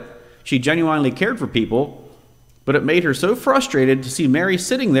credit. She genuinely cared for people, but it made her so frustrated to see Mary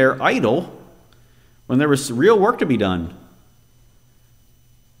sitting there idle when there was real work to be done.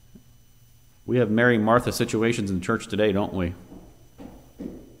 We have Mary and Martha situations in the church today, don't we?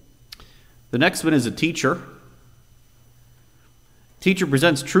 The next one is a teacher. Teacher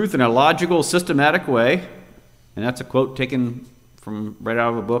presents truth in a logical, systematic way. And that's a quote taken from right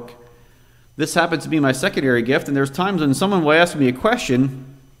out of a book. This happens to be my secondary gift, and there's times when someone will ask me a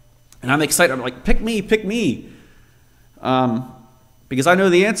question, and I'm excited. I'm like, pick me. Because I know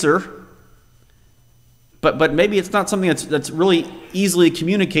the answer. But maybe it's not something that's really easily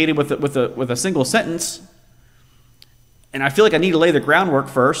communicated with a single sentence. And I feel like I need to lay the groundwork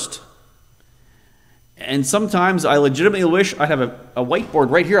first. And sometimes I legitimately wish I'd have a whiteboard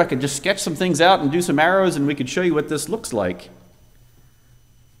right here. I could just sketch some things out and do some arrows, and we could show you what this looks like.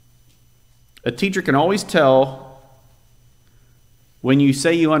 A teacher can always tell when you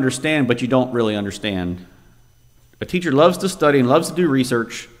say you understand, but you don't really understand. A teacher loves to study and loves to do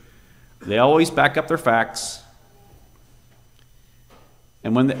research. They always back up their facts.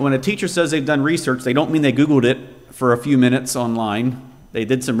 And when a teacher says they've done research, they don't mean they Googled it for a few minutes online. They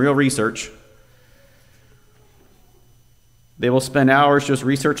did some real research. They will spend hours just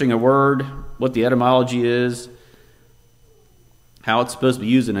researching a word, what the etymology is, how it's supposed to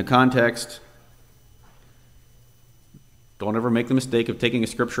be used in a context. Don't ever make the mistake of taking a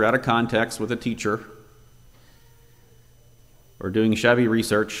scripture out of context with a teacher or doing shabby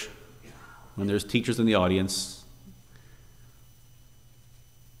research when there's teachers in the audience.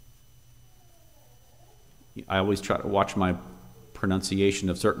 I always try to watch my pronunciation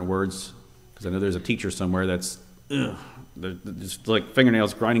of certain words because I know there's a teacher somewhere that's they're just like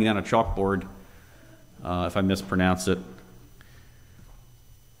fingernails grinding down a chalkboard if I mispronounce it.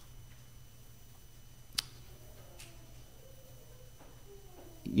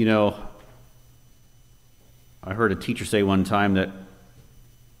 You know, I heard a teacher say one time that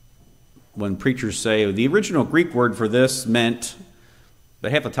when preachers say the original Greek word for this meant,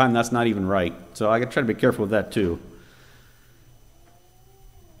 but half the time that's not even right. So I got to try to be careful with that too.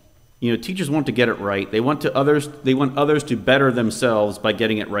 You know, teachers want to get it right. They want others to better themselves by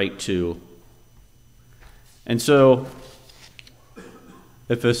getting it right too. And so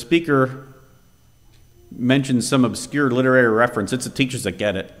if a speaker mentions some obscure literary reference, it's the teachers that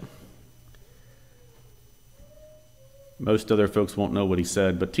get it. Most other folks won't know what he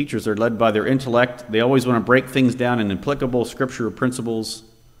said, but teachers are led by their intellect. They always want to break things down in applicable scripture principles.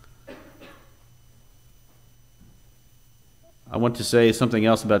 I want to say something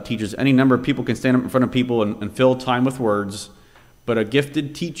else about teachers. Any number of people can stand up in front of people and fill time with words, but a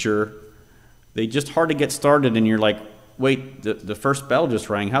gifted teacher, they just hard to get started, and you're like, wait, the first bell just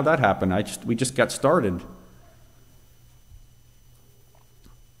rang. How'd that happen? We just got started.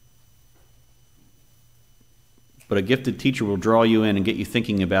 But a gifted teacher will draw you in and get you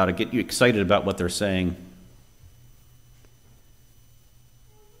thinking about it, get you excited about what they're saying.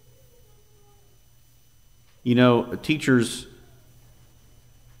 You know, teachers,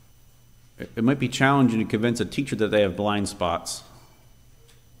 it might be challenging to convince a teacher that they have blind spots.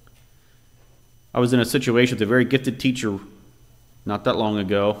 I was in a situation with a very gifted teacher not that long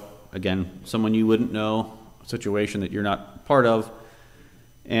ago. Again, someone you wouldn't know, a situation that you're not part of.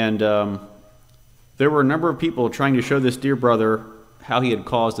 And there were a number of people trying to show this dear brother how he had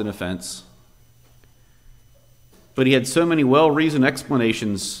caused an offense. But he had so many well-reasoned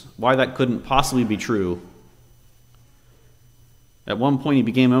explanations why that couldn't possibly be true. At one point he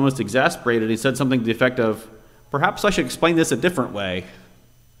became almost exasperated. He said something to the effect of, "Perhaps I should explain this a different way."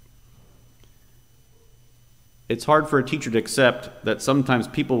 It's hard for a teacher to accept that sometimes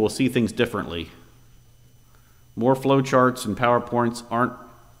people will see things differently. More flowcharts and PowerPoints aren't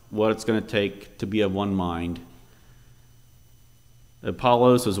what it's going to take to be of one mind.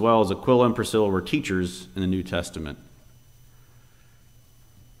 Apollos as well as Aquila and Priscilla were teachers in the New Testament.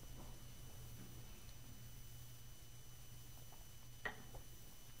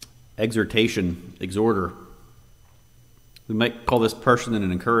 Exhortation, exhorter. We might call this person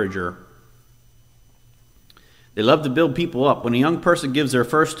an encourager. They love to build people up. When a young person gives their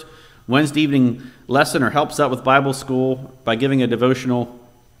first Wednesday evening lesson or helps out with Bible school by giving a devotional,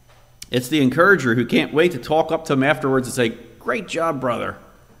 it's the encourager who can't wait to talk up to them afterwards and say, "Great job, brother."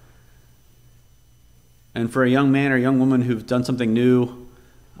 And for a young man or young woman who've done something new,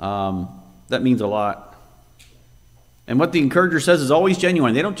 that means a lot. And what the encourager says is always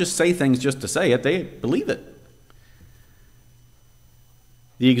genuine. They don't just say things just to say it. They believe it.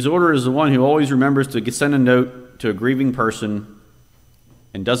 The exhorter is the one who always remembers to send a note to a grieving person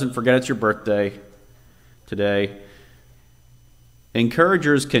and doesn't forget it's your birthday today.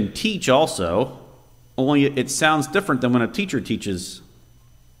 Encouragers can teach also, only it sounds different than when a teacher teaches.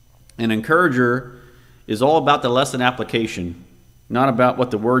 An encourager is all about the lesson application, not about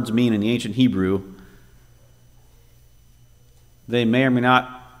what the words mean in the ancient Hebrew. They may or may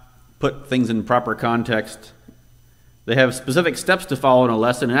not put things in proper context. They have specific steps to follow in a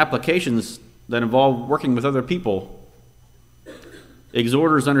lesson and applications that involve working with other people.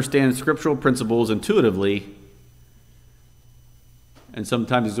 Exhorters understand scriptural principles intuitively, and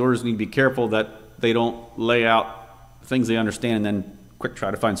sometimes exhorters need to be careful that they don't lay out things they understand and then quick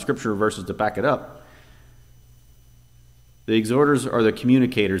try to find scripture verses to back it up. The exhorters are the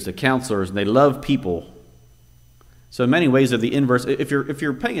communicators, the counselors, and they love people. So in many ways, they're the inverse. If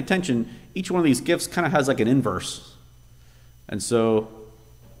you're paying attention, each one of these gifts kind of has like an inverse. And so,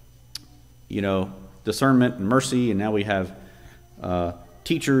 you know, discernment and mercy, and now we have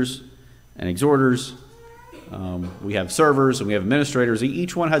teachers and exhorters. We have servers and we have administrators.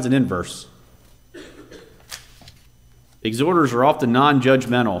 Each one has an inverse. Exhorters are often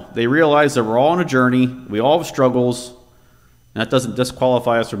non-judgmental. They realize that we're all on a journey. We all have struggles. And that doesn't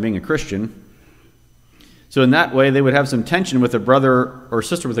disqualify us from being a Christian. So in that way, they would have some tension with a brother or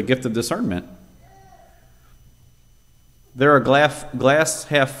sister with a gift of discernment. They're a glass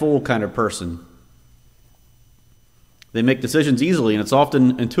half full kind of person. They make decisions easily, and it's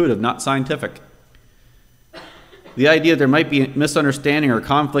often intuitive, not scientific. The idea that there might be misunderstanding or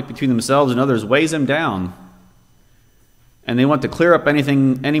conflict between themselves and others weighs them down. And they want to clear up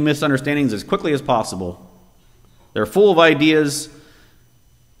any misunderstandings as quickly as possible. They're full of ideas.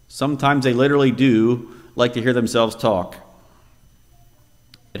 Sometimes they literally do like to hear themselves talk.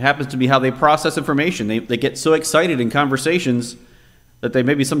 It happens to be how they process information. They get so excited in conversations that they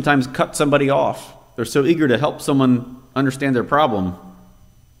maybe sometimes cut somebody off. They're so eager to help someone understand their problem.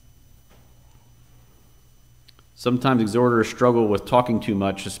 Sometimes exhorters struggle with talking too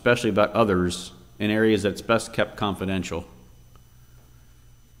much, especially about others, in areas that's best kept confidential.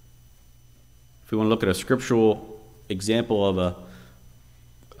 If we want to look at a scriptural example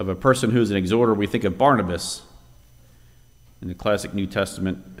of a person who's an exhorter, we think of Barnabas in the classic New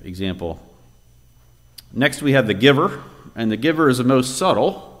Testament example. Next we have the giver, and the giver is the most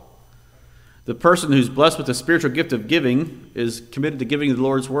subtle. The person who's blessed with the spiritual gift of giving is committed to giving the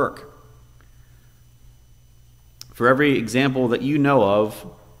Lord's work. For every example that you know of,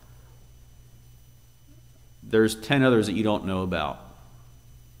 there's 10 others that you don't know about.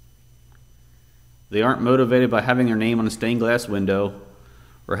 They aren't motivated by having their name on a stained glass window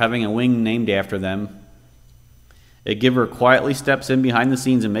or having a wing named after them. A giver quietly steps in behind the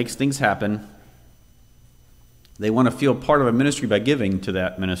scenes and makes things happen. They want to feel part of a ministry by giving to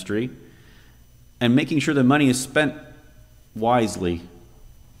that ministry and making sure the money is spent wisely.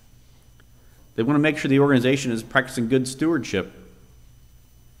 They want to make sure the organization is practicing good stewardship.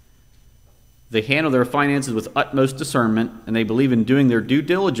 They handle their finances with utmost discernment, and they believe in doing their due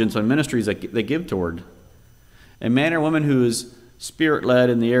diligence on ministries that they give toward. A man or woman who is spirit-led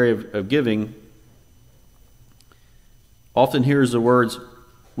in the area of giving often hears the words,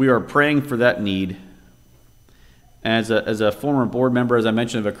 "We are praying for that need." As a former board member, as I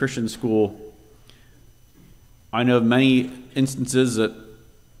mentioned, of a Christian school, I know of many instances that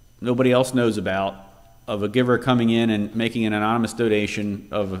nobody else knows about of a giver coming in and making an anonymous donation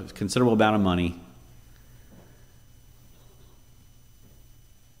of a considerable amount of money.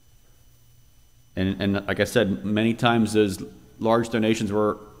 And like I said, many times those large donations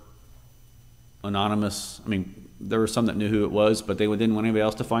were anonymous. I mean, there were some that knew who it was, but they didn't want anybody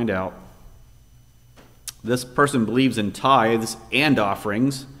else to find out. This person believes in tithes and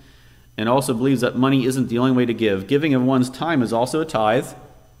offerings, and also believes that money isn't the only way to give. Giving of one's time is also a tithe.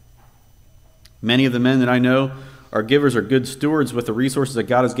 Many of the men that I know are givers, are good stewards with the resources that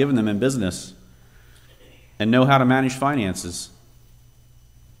God has given them in business and know how to manage finances.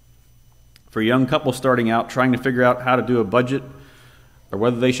 For a young couple starting out, trying to figure out how to do a budget or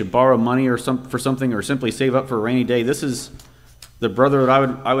whether they should borrow money for something or simply save up for a rainy day, this is the brother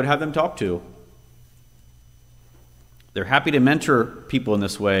that I would have them talk to. They're happy to mentor people in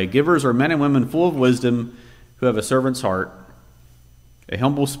this way. Givers are men and women full of wisdom who have a servant's heart, a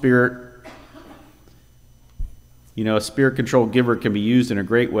humble spirit. You know, a spirit-controlled giver can be used in a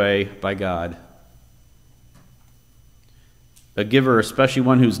great way by God. A giver, especially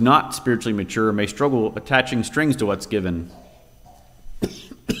one who's not spiritually mature, may struggle attaching strings to what's given.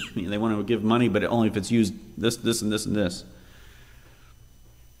 They want to give money, but only if it's used this, and this, and this.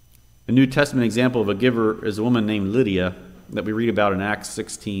 A New Testament example of a giver is a woman named Lydia that we read about in Acts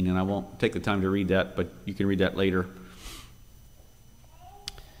 16, and I won't take the time to read that, but you can read that later.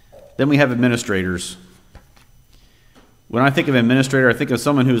 Then we have administrators. When I think of administrator, I think of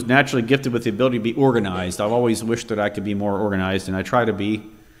someone who's naturally gifted with the ability to be organized. I've always wished that I could be more organized, and I try to be.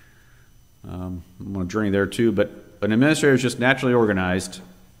 I'm on a journey there too, but an administrator is just naturally organized.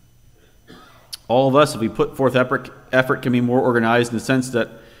 All of us, if we put forth effort, can be more organized in the sense that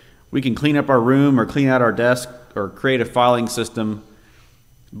we can clean up our room or clean out our desk or create a filing system.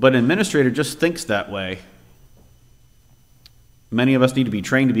 But an administrator just thinks that way. Many of us need to be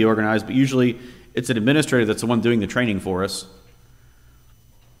trained to be organized, but usually it's an administrator that's the one doing the training for us.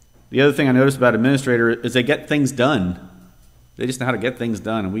 The other thing I noticed about administrator is they get things done. They just know how to get things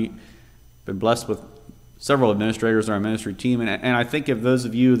done. And we've been blessed with several administrators on our ministry team. And I think if those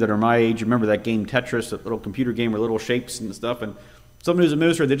of you that are my age remember that game Tetris, that little computer game where little shapes and stuff, and someone who's an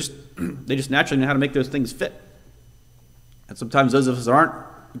administrator, they just naturally know how to make those things fit. And sometimes those of us that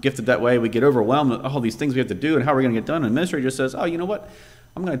aren't gifted that way, we get overwhelmed with all these things we have to do and how are we going to get done. And the administrator just says, oh, you know what?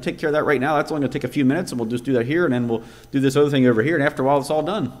 I'm going to take care of that right now. That's only going to take a few minutes, and we'll just do that here, and then we'll do this other thing over here, and after a while, it's all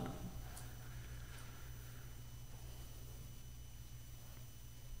done.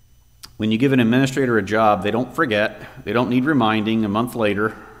 When you give an administrator a job, they don't forget. They don't need reminding a month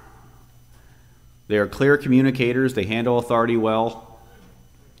later. They are clear communicators. They handle authority well.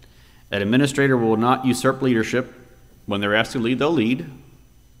 An administrator will not usurp leadership. When they're asked to lead, they'll lead.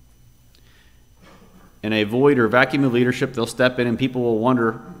 In a void or vacuum of leadership, they'll step in, and people will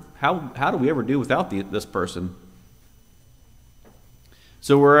wonder, how do we ever do without this person?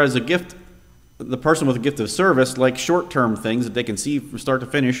 So whereas the person with a gift of service likes short-term things that they can see from start to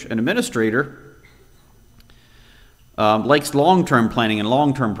finish, an administrator likes long-term planning and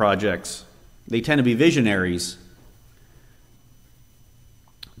long-term projects. They tend to be visionaries.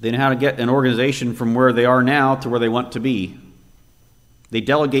 They know how to get an organization from where they are now to where they want to be. They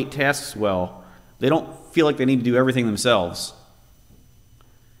delegate tasks well. They don't feel like they need to do everything themselves.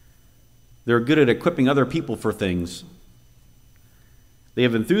 They're good at equipping other people for things. They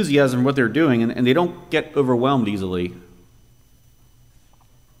have enthusiasm for what they're doing, and they don't get overwhelmed easily.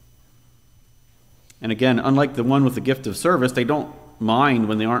 And again, unlike the one with the gift of service, they don't mind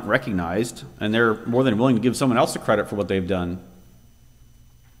when they aren't recognized, and they're more than willing to give someone else the credit for what they've done.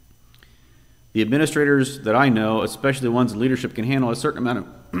 The administrators that I know, especially the ones in leadership, can handle a certain amount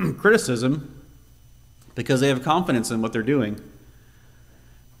of criticism because they have confidence in what they're doing.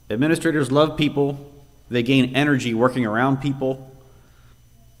 Administrators love people. They gain energy working around people,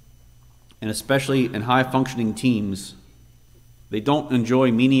 and especially in high-functioning teams. They don't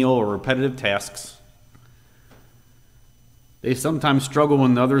enjoy menial or repetitive tasks. They sometimes struggle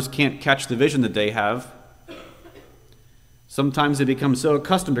when others can't catch the vision that they have. Sometimes they become so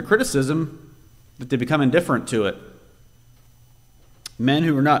accustomed to criticism that they become indifferent to it. Men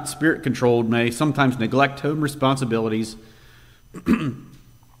who are not spirit-controlled may sometimes neglect home responsibilities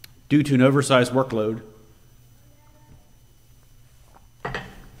due to an oversized workload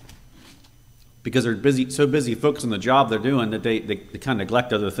because they're so busy focused on the job they're doing that they kind of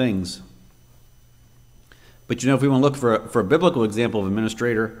neglect other things. But if we want to look for a biblical example of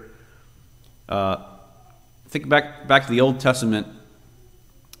administrator, think back to the Old Testament.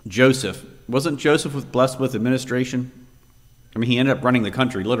 Joseph. Wasn't Joseph blessed with administration? I mean, he ended up running the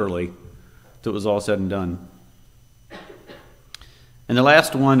country, literally, till it was all said and done. And the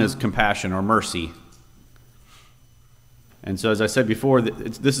last one is compassion or mercy. And so, as I said before,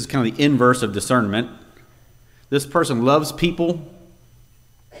 this is kind of the inverse of discernment. This person loves people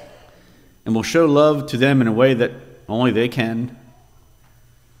and will show love to them in a way that only they can.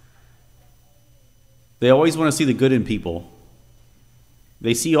 They always want to see the good in people.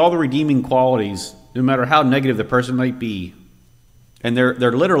 They see all the redeeming qualities, no matter how negative the person might be. And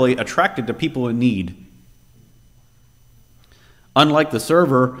they're literally attracted to people in need. Unlike the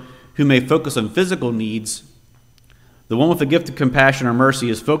server, who may focus on physical needs, the one with the gift of compassion or mercy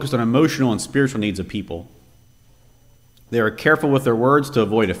is focused on emotional and spiritual needs of people. They are careful with their words to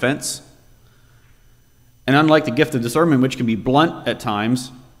avoid offense. And unlike the gift of discernment, which can be blunt at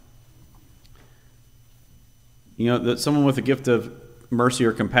times, that someone with a gift of mercy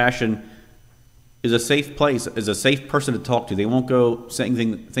or compassion is a safe place, is a safe person to talk to. They won't go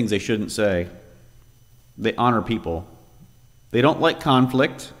saying things they shouldn't say. They honor people. They don't like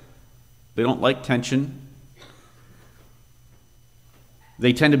conflict. They don't like tension.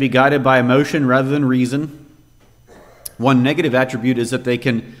 They tend to be guided by emotion rather than reason. One negative attribute is that they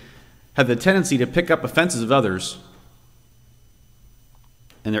can have the tendency to pick up offenses of others,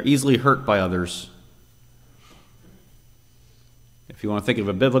 and they're easily hurt by others. If you want to think of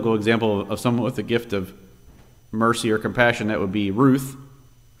a biblical example of someone with a gift of mercy or compassion, that would be Ruth.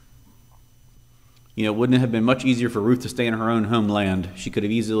 Wouldn't it have been much easier for Ruth to stay in her own homeland? She could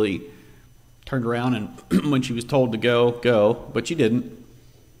have easily turned around and when she was told to go, but she didn't.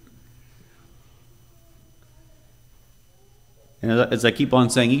 And as I keep on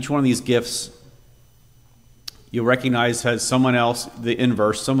saying, each one of these gifts you'll recognize has someone else, the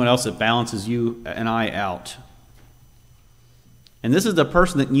inverse, someone else that balances you and I out. And this is the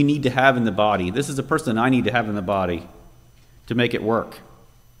person that you need to have in the body. This is the person that I need to have in the body to make it work.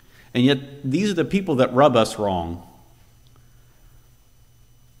 And yet, these are the people that rub us wrong.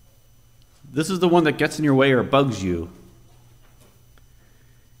 This is the one that gets in your way or bugs you.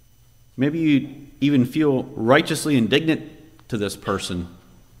 Maybe you even feel righteously indignant to this person.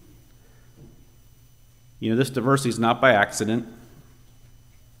 This diversity is not by accident.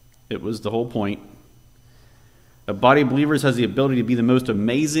 It was the whole point. A body of believers has the ability to be the most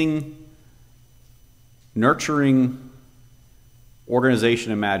amazing, nurturing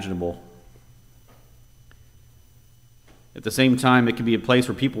organization imaginable. At the same time, it can be a place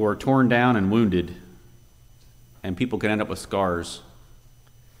where people are torn down and wounded, and people can end up with scars.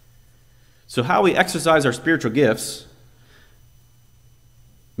 So how we exercise our spiritual gifts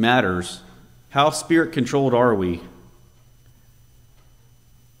matters. How spirit-controlled are we?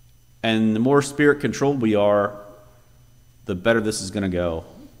 And the more spirit-controlled we are, the better this is going to go,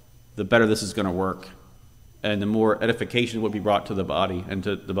 the better this is going to work, and the more edification will be brought to the body and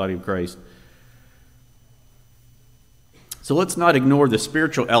to the body of Christ. So let's not ignore the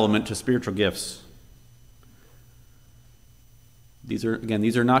spiritual element to spiritual gifts. These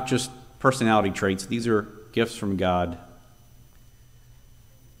are not just personality traits. These are gifts from God.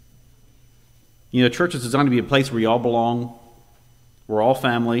 You know, church is designed to be a place where we all belong. We're all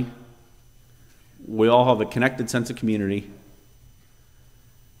family. We all have a connected sense of community.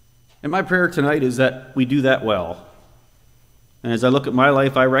 And my prayer tonight is that we do that well. And as I look at my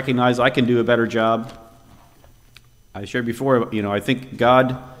life, I recognize I can do a better job. I shared before, I think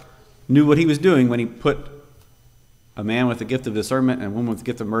God knew what he was doing when he put a man with the gift of discernment and a woman with the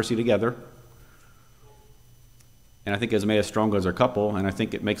gift of mercy together. And I think it made us stronger as a couple, and I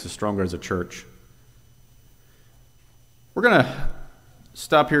think it makes us stronger as a church. We're going to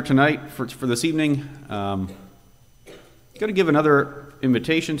stop here tonight for this evening. Going to give another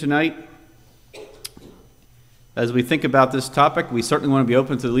invitation tonight. As we think about this topic, we certainly want to be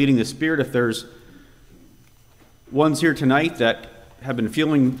open to leading the Spirit. If there's ones here tonight that have been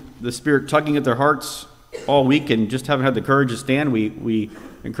feeling the Spirit tugging at their hearts all week and just haven't had the courage to stand, we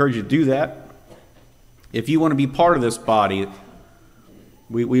encourage you to do that. If you want to be part of this body,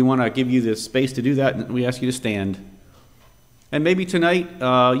 we want to give you the space to do that, and we ask you to stand. And maybe tonight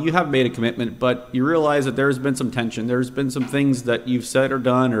you have made a commitment, but you realize that there's been some tension. There's been some things that you've said or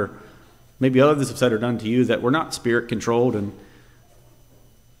done, or maybe others have said or done to you that were not Spirit-controlled, and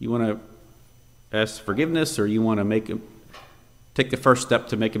you want to ask forgiveness, or you want to take the first step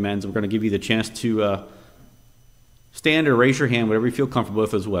to make amends. We're going to give you the chance to stand or raise your hand, whatever you feel comfortable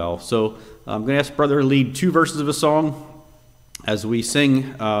with as well. So I'm going to ask Brother to lead 2 verses of a song as we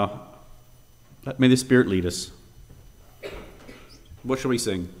sing, May the Spirit Lead Us. What shall we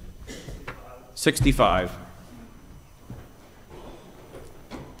sing? 65.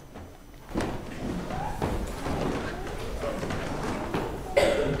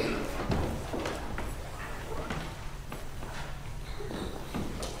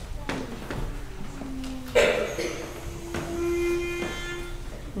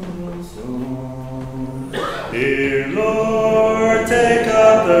 Dear Lord, take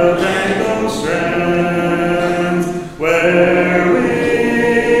up the tangled strands where we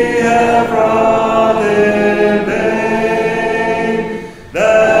have wrought in vain,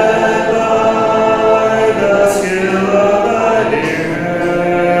 that by the skill of thy dear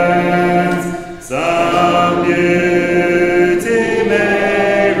hands some beauty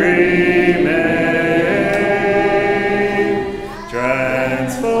may remain,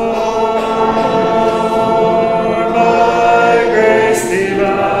 transformed by grace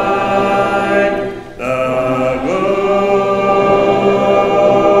divine, the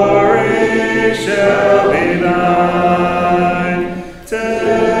glory shall be thine. To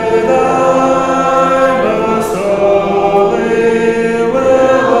thy most holy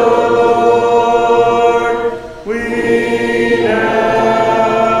will, O Lord, we now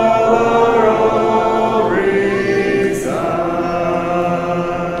are all resigned.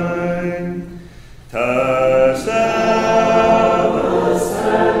 Touch thou the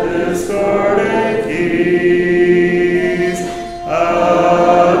sad discordant keys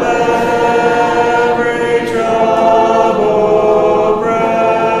of every troubled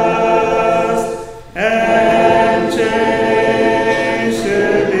breast, and change to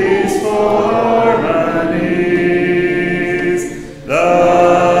peaceful harmonies the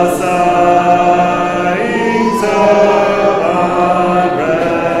sighings of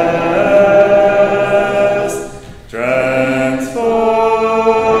unrest, transformed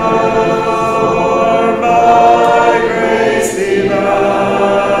by grace divine,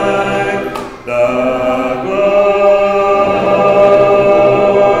 the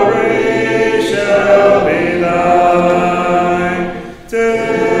glory shall be thine. To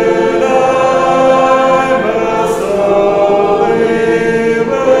thy most holy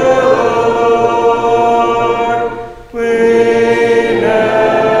will, O Lord, we now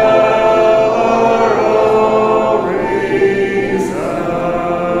are all resigned.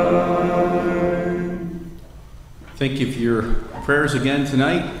 Thank you for your prayers again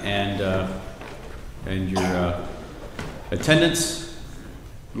tonight and your attendance.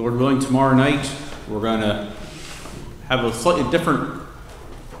 Lord willing, tomorrow night we're going to have a slightly different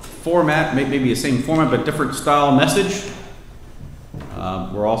format, maybe the same format, but different style message.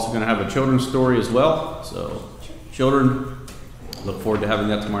 We're also going to have a children's story as well. So, children, look forward to having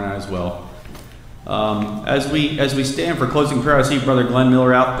that tomorrow night as well. As we stand for closing prayer, I see Brother Glenn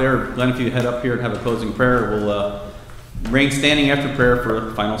Miller out there. Glenn, if you head up here and have a closing prayer, we'll remain standing after prayer for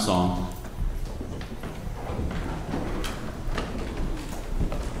a final song.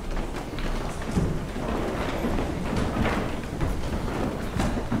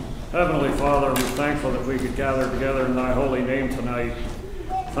 Heavenly Father, we're thankful that we could gather together in thy holy name tonight.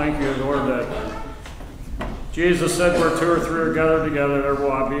 Thank you, Lord, that Jesus said where two or three are gathered together, there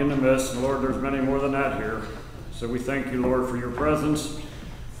will I be in the midst. And Lord, there's many more than that here. So we thank you, Lord, for your presence,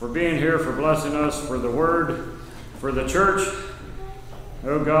 for being here, for blessing us, for the word, for the church.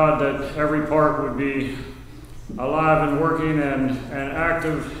 Oh God, that every part would be alive and working and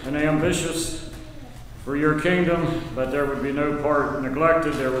active and ambitious for your kingdom, but there would be no part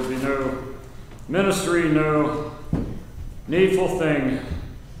neglected, there would be no ministry, no needful thing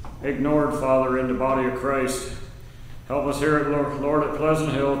ignored, Father, in the body of Christ. Help us here, Lord, at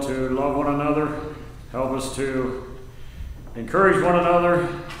Pleasant Hill to love one another. Help us to encourage one another.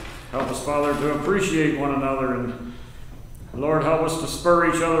 Help us, Father, to appreciate one another. And Lord, help us to spur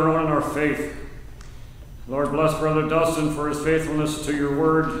each other on in our faith. Lord, bless Brother Dustin for his faithfulness to your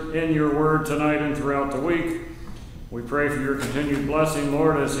word, in your word tonight and throughout the week. We pray for your continued blessing,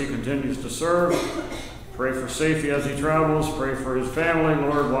 Lord, as he continues to serve. Pray for safety as he travels. Pray for his family.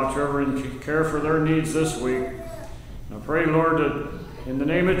 Lord, watch over and care for their needs this week. And I pray, Lord, that in the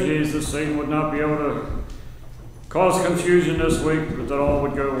name of Jesus, Satan would not be able to cause confusion this week, but that all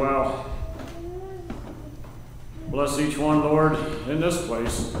would go well. Bless each one, Lord, in this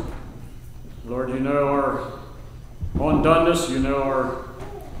place. Lord, you know our undoneness, you know our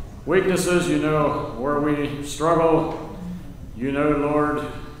weaknesses, you know where we struggle, you know, Lord,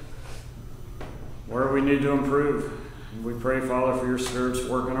 where we need to improve. And we pray, Father, for your Spirit's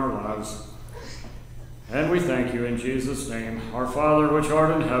work in our lives. And we thank you in Jesus' name. Our Father, which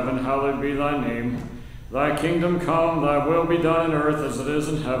art in heaven, hallowed be thy name. Thy kingdom come, thy will be done in earth as it is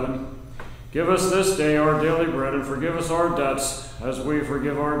in heaven. Give us this day our daily bread, and forgive us our debts as we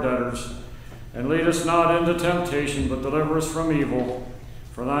forgive our debtors. And lead us not into temptation, but deliver us from evil.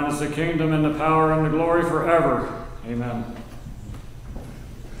 For thine is the kingdom and the power and the glory forever. Amen.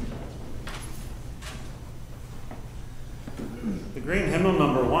 The green hymnal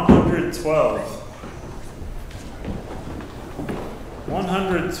number 112.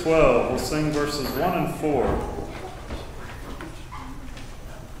 112, we'll sing verses 1 and 4.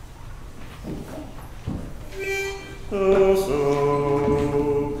 Oh,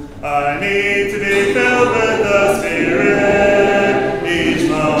 so I need to be filled with the Spirit.